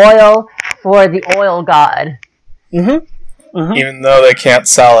the oil for the oil god. Mm-hmm. Mm-hmm. Even though they can't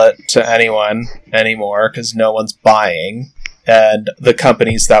sell it to anyone anymore because no one's buying, and the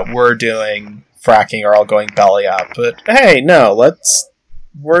companies that were doing fracking are all going belly up. But hey, no,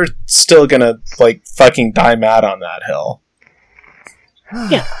 we're still gonna fucking die mad on that hill.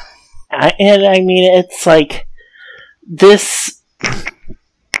 Yeah, and I mean it's like this.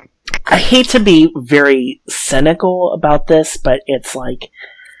 I hate to be very cynical about this, but it's like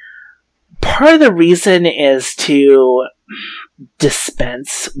part of the reason is to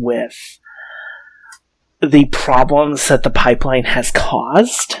dispense with the problems that the pipeline has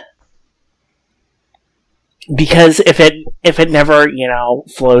caused. Because if it never,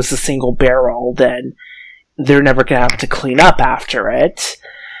 flows a single barrel, then they're never going to have to clean up after it.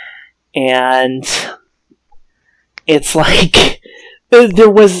 And it's like there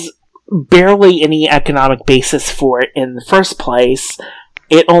was barely any economic basis for it in the first place.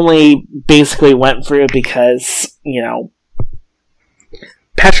 It only basically went through because,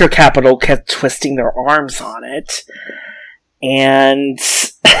 Petrocapital kept twisting their arms on it. And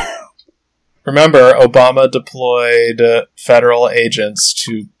remember, Obama deployed federal agents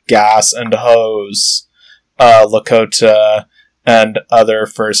to gas and hose Lakota and other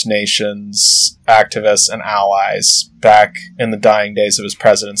First Nations activists and allies back in the dying days of his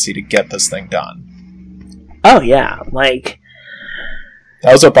presidency to get this thing done. Oh, yeah.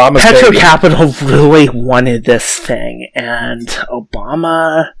 That was Obama's Petrocapital really wanted this thing, and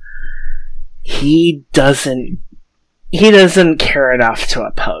Obama, he doesn't care enough to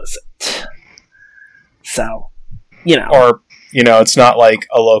oppose it. So, Or, it's not like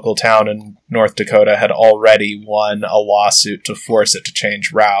a local town in North Dakota had already won a lawsuit to force it to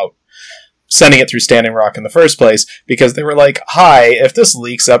change route, sending it through Standing Rock in the first place, because they were like, hi, if this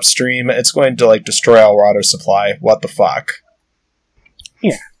leaks upstream, it's going to, destroy our water supply. What the fuck?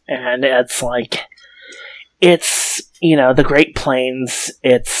 Yeah, and it's the Great Plains,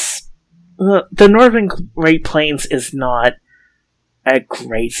 the Northern Great Plains is not a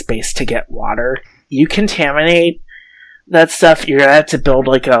great space to get water. You contaminate that stuff, you're gonna have to build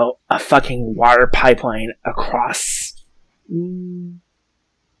a fucking water pipeline across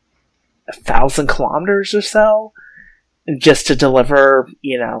 1,000 kilometers or so just to deliver,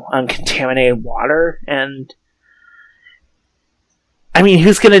 uncontaminated water. And I mean,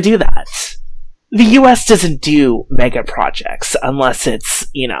 who's gonna do that? The US doesn't do mega projects unless it's,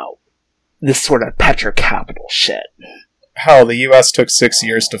 this sort of petrocapital shit. Hell, the US took 6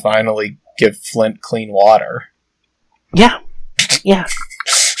 years to finally give Flint clean water. Yeah. Yeah.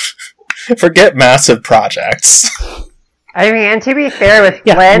 Forget massive projects. I mean, and to be fair with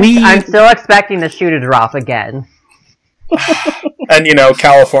Flint, I'm still expecting the shoe to drop again. And,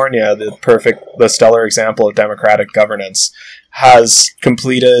 California, the stellar example of democratic governance, has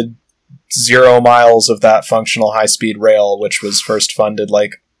completed 0 miles of that functional high-speed rail, which was first funded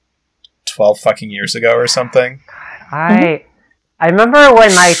 12 fucking years ago or something. I remember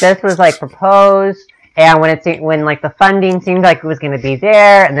when this was proposed, and when the funding seemed like it was going to be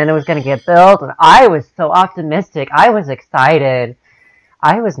there, and then it was going to get built, and I was so optimistic. I was excited.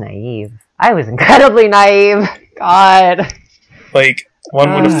 I was naive. I was incredibly naive. God.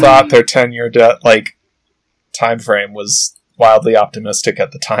 One would have thought their 10-year time frame was wildly optimistic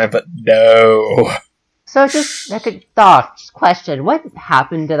at the time, but no. So just question: what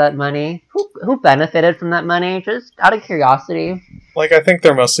happened to that money? Who benefited from that money? Just out of curiosity. I think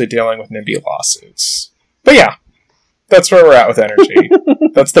they're mostly dealing with NIMBY lawsuits. But yeah, that's where we're at with energy.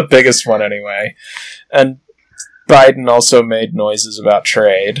 That's the biggest one anyway. And Biden also made noises about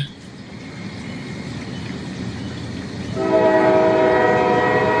trade.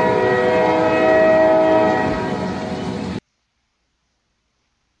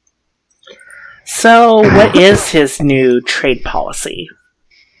 So, what is his new trade policy?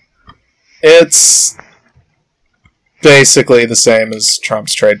 It's basically the same as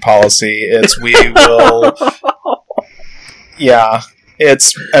Trump's trade policy. It's we will... Yeah.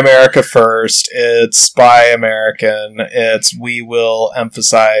 It's America first. It's buy American. It's we will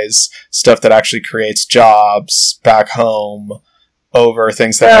emphasize stuff that actually creates jobs back home over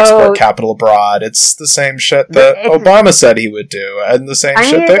things that export capital abroad. It's the same shit that Obama said he would do, and the same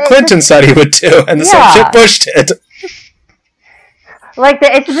shit that Clinton said he would do, and the same shit Bush did.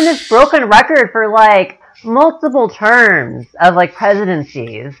 It's been this broken record for multiple terms of like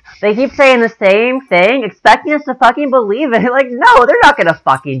presidencies. They keep saying the same thing, expecting us to fucking believe it. Like, no, they're not gonna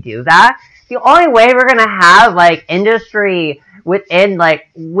fucking do that. The only way we're gonna have like industry within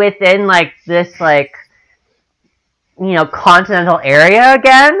this like, you know, continental area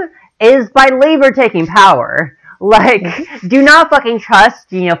again is by labor taking power. Like, do not fucking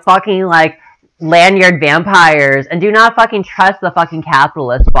trust, you know, fucking like lanyard vampires, and do not fucking trust the fucking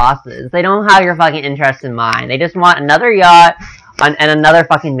capitalist bosses. They don't have your fucking interest in mind. They just want another yacht and another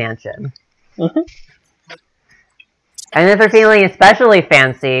fucking mansion. Mm-hmm. And if they're feeling especially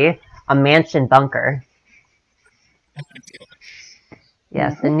fancy, a mansion bunker.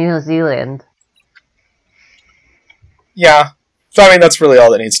 Yes, in New Zealand. Yeah. So, I mean, that's really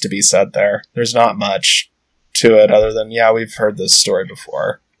all that needs to be said there. There's not much to it other than, yeah, we've heard this story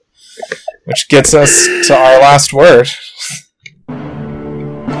before. Which gets us to our last word.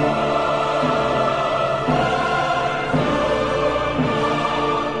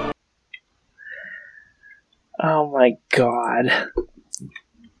 Oh my god.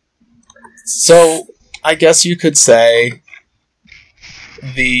 So, I guess you could say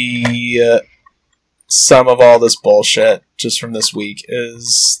the sum of all this bullshit just from this week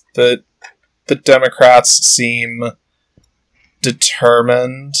is that the Democrats seem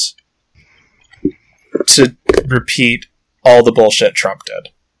determined to repeat all the bullshit Trump did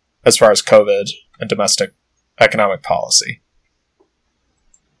as far as COVID and domestic economic policy.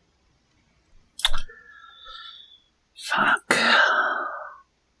 Fuck.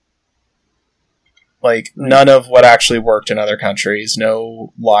 Like, none of what actually worked in other countries,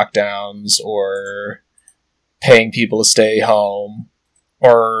 no lockdowns or paying people to stay home,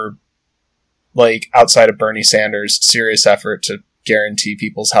 or, like, outside of Bernie Sanders' serious effort to guarantee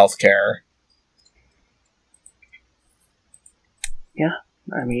people's health care. Yeah,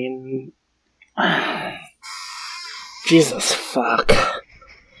 I mean... Jesus, fuck.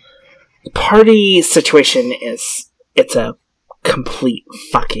 The party situation it's a complete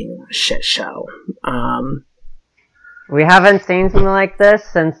fucking shit show. We haven't seen something like this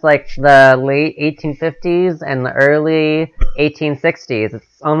since like the late 1850s and the early 1860s.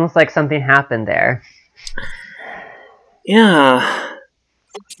 It's almost like something happened there. Yeah.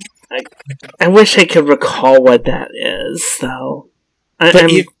 I wish I could recall what that is, though.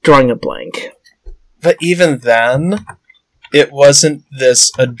 I'm drawing a blank. But even then, it wasn't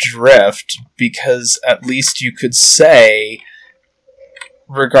this adrift, because at least you could say,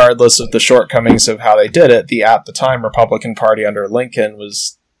 regardless of the shortcomings of how they did it, the at the time Republican Party under Lincoln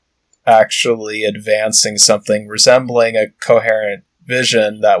was actually advancing something resembling a coherent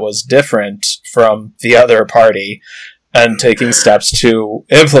vision that was different from the other party and taking steps to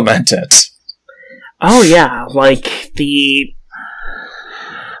implement it. Oh yeah, like the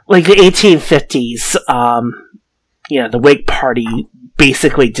 1850s, the Whig Party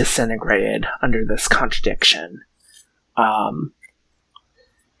basically disintegrated under this contradiction.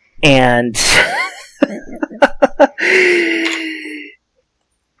 And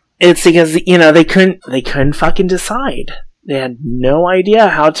it's because, they couldn't fucking decide. They had no idea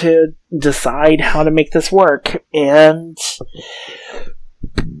how to decide how to make this work. And,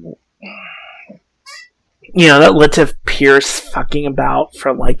 that led to Pierce fucking about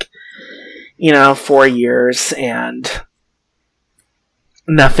for 4 years, and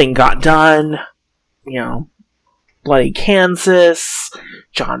nothing got done. Bloody Kansas,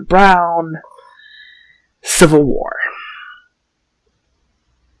 John Brown, Civil War.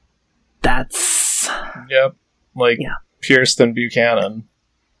 That's... Yep. Pierce than Buchanan.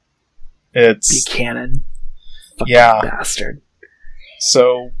 It's... Buchanan. Fucking bastard.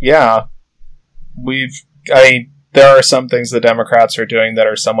 So, yeah. There are some things the Democrats are doing that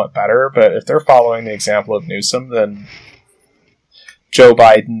are somewhat better, but if they're following the example of Newsom, then Joe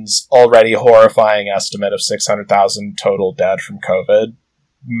Biden's already horrifying estimate of 600,000 total dead from COVID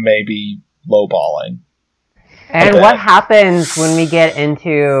may be lowballing. And what happens when we get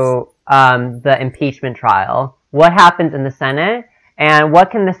into the impeachment trial? What happens in the Senate? And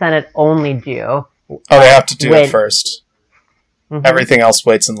what can the Senate only do? Oh, they have to do it first. Mm-hmm. Everything else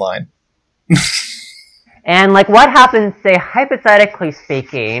waits in line. And what happens, say, hypothetically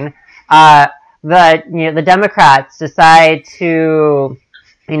speaking, the Democrats decide to,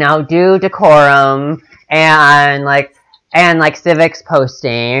 do decorum and civics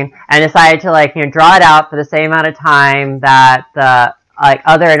posting, and decide to draw it out for the same amount of time that the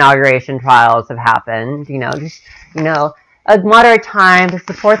other inauguration trials have happened. A moderate time to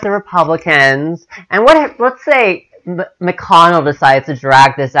support the Republicans. And let's say McConnell decides to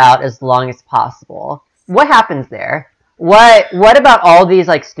drag this out as long as possible. What happens there? What about all these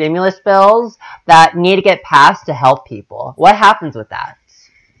like stimulus bills that need to get passed to help people? What happens with that?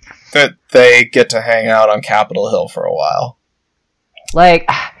 That they get to hang out on Capitol Hill for a while. Like,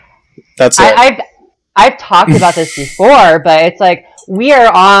 that's it. I've talked about this before, but it's like we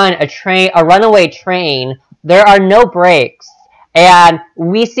are on a runaway train. There are no brakes, and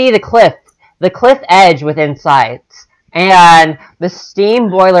we see the cliff edge within sight. And the steam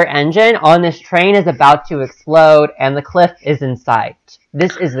boiler engine on this train is about to explode, and the cliff is in sight.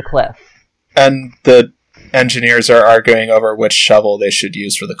 This is the cliff. And the engineers are arguing over which shovel they should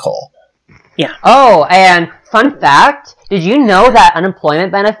use for the coal. Yeah. Oh, and fun fact, did you know that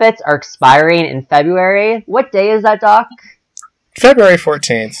unemployment benefits are expiring in February? What day is that, Doc? February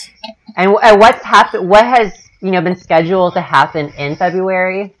 14th. And what's happened? What has been scheduled to happen in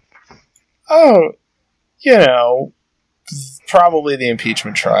February? Oh, probably the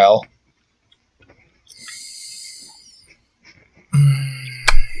impeachment trial.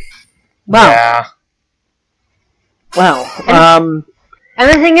 Wow. Yeah. Wow. And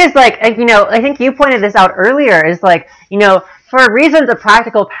the thing is, like, I think you pointed this out earlier, is like, for reasons of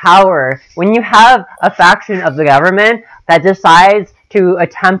practical power, when you have a faction of the government that decides to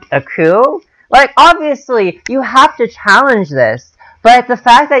attempt a coup, like, obviously, you have to challenge this. But the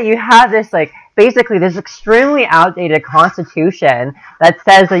fact that you have this, like, basically this extremely outdated constitution that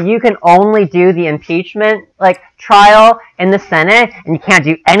says that you can only do the impeachment, like, trial in the Senate, and you can't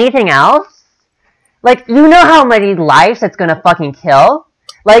do anything else? Like, you know how many lives it's gonna fucking kill?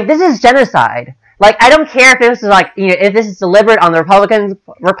 Like, this is genocide. Like, I don't care if this is like, if this is deliberate on the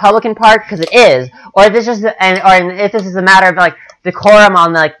Republican part, because it is, or if this is, or if this is a matter of like decorum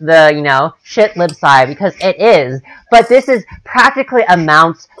on like the shit lib side, because it is. But this is practically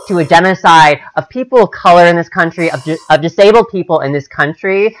amounts to a genocide of people of color in this country, of disabled people in this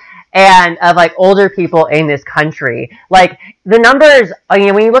country, and of like older people in this country. Like, the numbers, when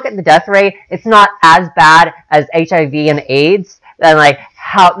you look at the death rate, it's not as bad as HIV and AIDS, and like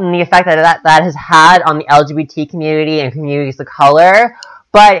and the effect that has had on the LGBT community and communities of color,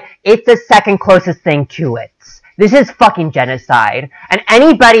 but it's the second closest thing to it. This is fucking genocide. And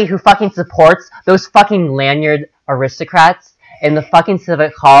anybody who fucking supports those fucking lanyard aristocrats in the fucking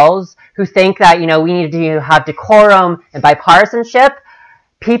civic halls who think that, we need to have decorum and bipartisanship,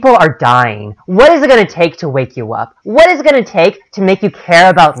 people are dying. What is it going to take to wake you up? What is it going to take to make you care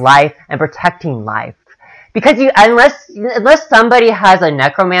about life and protecting life? Because unless somebody has a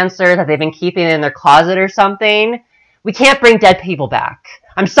necromancer that they've been keeping in their closet or something, we can't bring dead people back.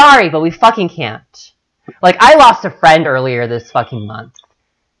 I'm sorry, but we fucking can't. Like, I lost a friend earlier this fucking month.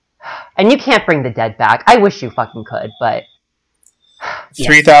 And you can't bring the dead back. I wish you fucking could, but...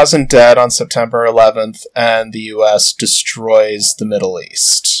 3,000 dead on September 11th, and the U.S. destroys the Middle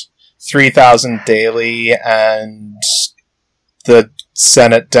East. 3,000 daily, and the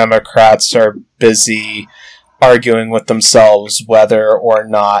Senate Democrats are busy arguing with themselves whether or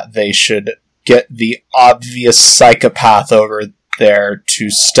not they should get the obvious psychopath over there to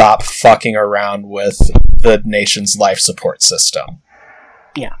stop fucking around with the nation's life support system.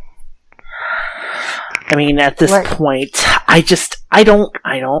 Yeah. I mean, at this point, I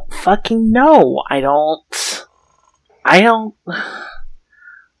don't fucking know. I don't...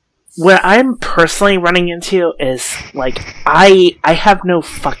 What I'm personally running into is, like, I have no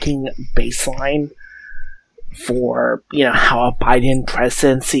fucking baseline for, how a Biden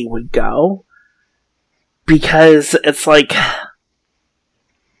presidency would go. Because it's like,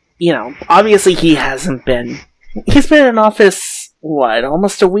 obviously he's been in office,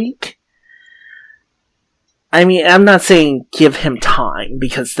 almost a week? I mean, I'm not saying give him time,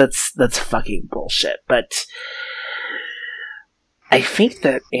 because that's fucking bullshit, but I think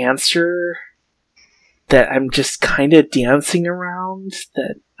that answer that I'm just kind of dancing around,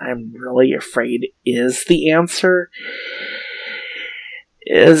 that I'm really afraid is the answer,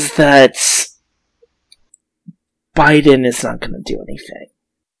 is that Biden is not going to do anything.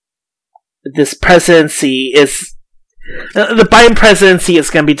 This presidency is... The Biden presidency is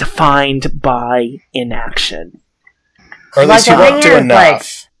going to be defined by inaction. Or at least he won't do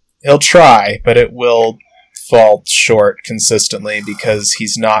enough. He'll try, but it will fall short consistently because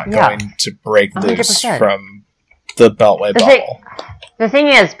he's not going to break loose 100%. From the Beltway bubble. The thing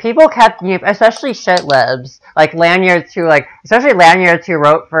is, people kept, especially shit libs, like lanyards who, especially lanyards who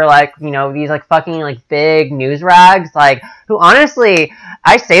wrote for, these, fucking, big news rags, who honestly,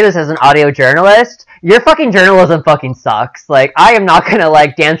 I say this as an audio journalist, your fucking journalism fucking sucks. I am not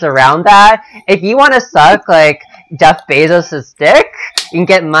gonna, dance around that. If you want to suck, Jeff Bezos' dick, you can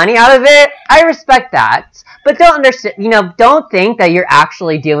get money out of it, I respect that. But don't think that you're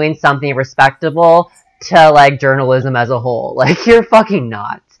actually doing something respectable to like journalism as a whole. Like, you're fucking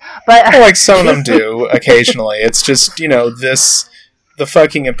nuts. But Well, like some of them do occasionally. It's just, the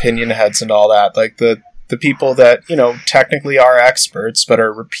fucking opinion heads and all that. Like the people that, technically are experts but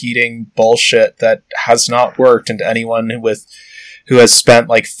are repeating bullshit that has not worked, and anyone who has spent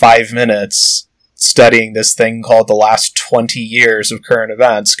like 5 minutes studying this thing called the last 20 years of current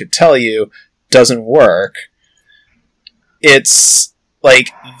events could tell you doesn't work. It's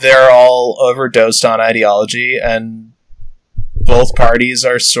like they're all overdosed on ideology, and both parties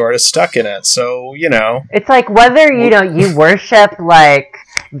are sort of stuck in it. So, it's like whether you worship like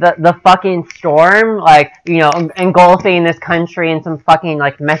the fucking storm, like engulfing this country in some fucking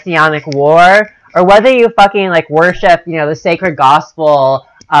like messianic war, or whether you fucking like worship the sacred gospel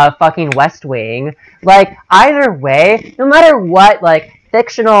of fucking West Wing. Like, either way, no matter what like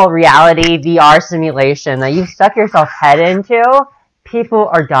fictional reality VR simulation that you stuck yourself head into, people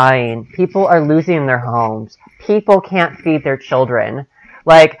are dying. People are losing their homes. People can't feed their children.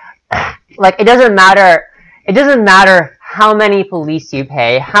 Like it doesn't matter. It doesn't matter how many police you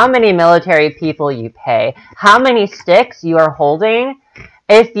pay, how many military people you pay, how many sticks you are holding.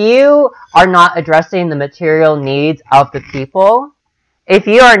 If you are not addressing the material needs of the people, if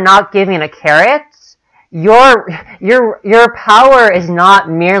you are not giving a carrot, your power is not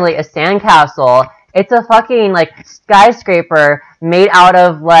merely a sandcastle. It's a fucking like skyscraper made out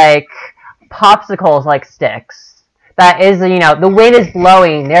of like popsicles, like sticks. That is, the wind is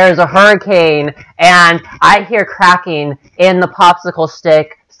blowing, there's a hurricane, and I hear cracking in the popsicle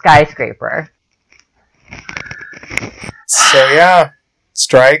stick skyscraper. So yeah,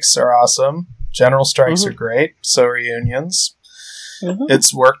 strikes are awesome. General strikes are great. So are unions.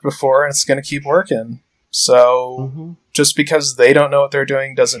 It's worked before, and it's going to keep working. So just because they don't know what they're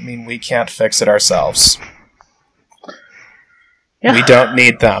doing doesn't mean we can't fix it ourselves. Yeah. We don't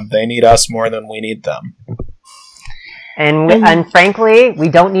need them. They need us more than we need them. And frankly, we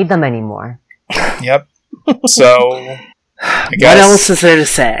don't need them anymore. Yep. So, I guess... What else is there to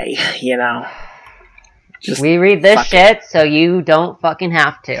say, We read this shit so you don't fucking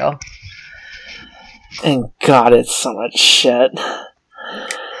have to. And God, it's so much shit.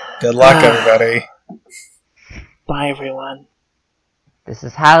 Good luck, everybody. Bye, everyone. This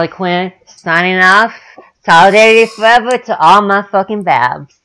is Harley Quinn signing off. Solidarity forever to all my fucking babs.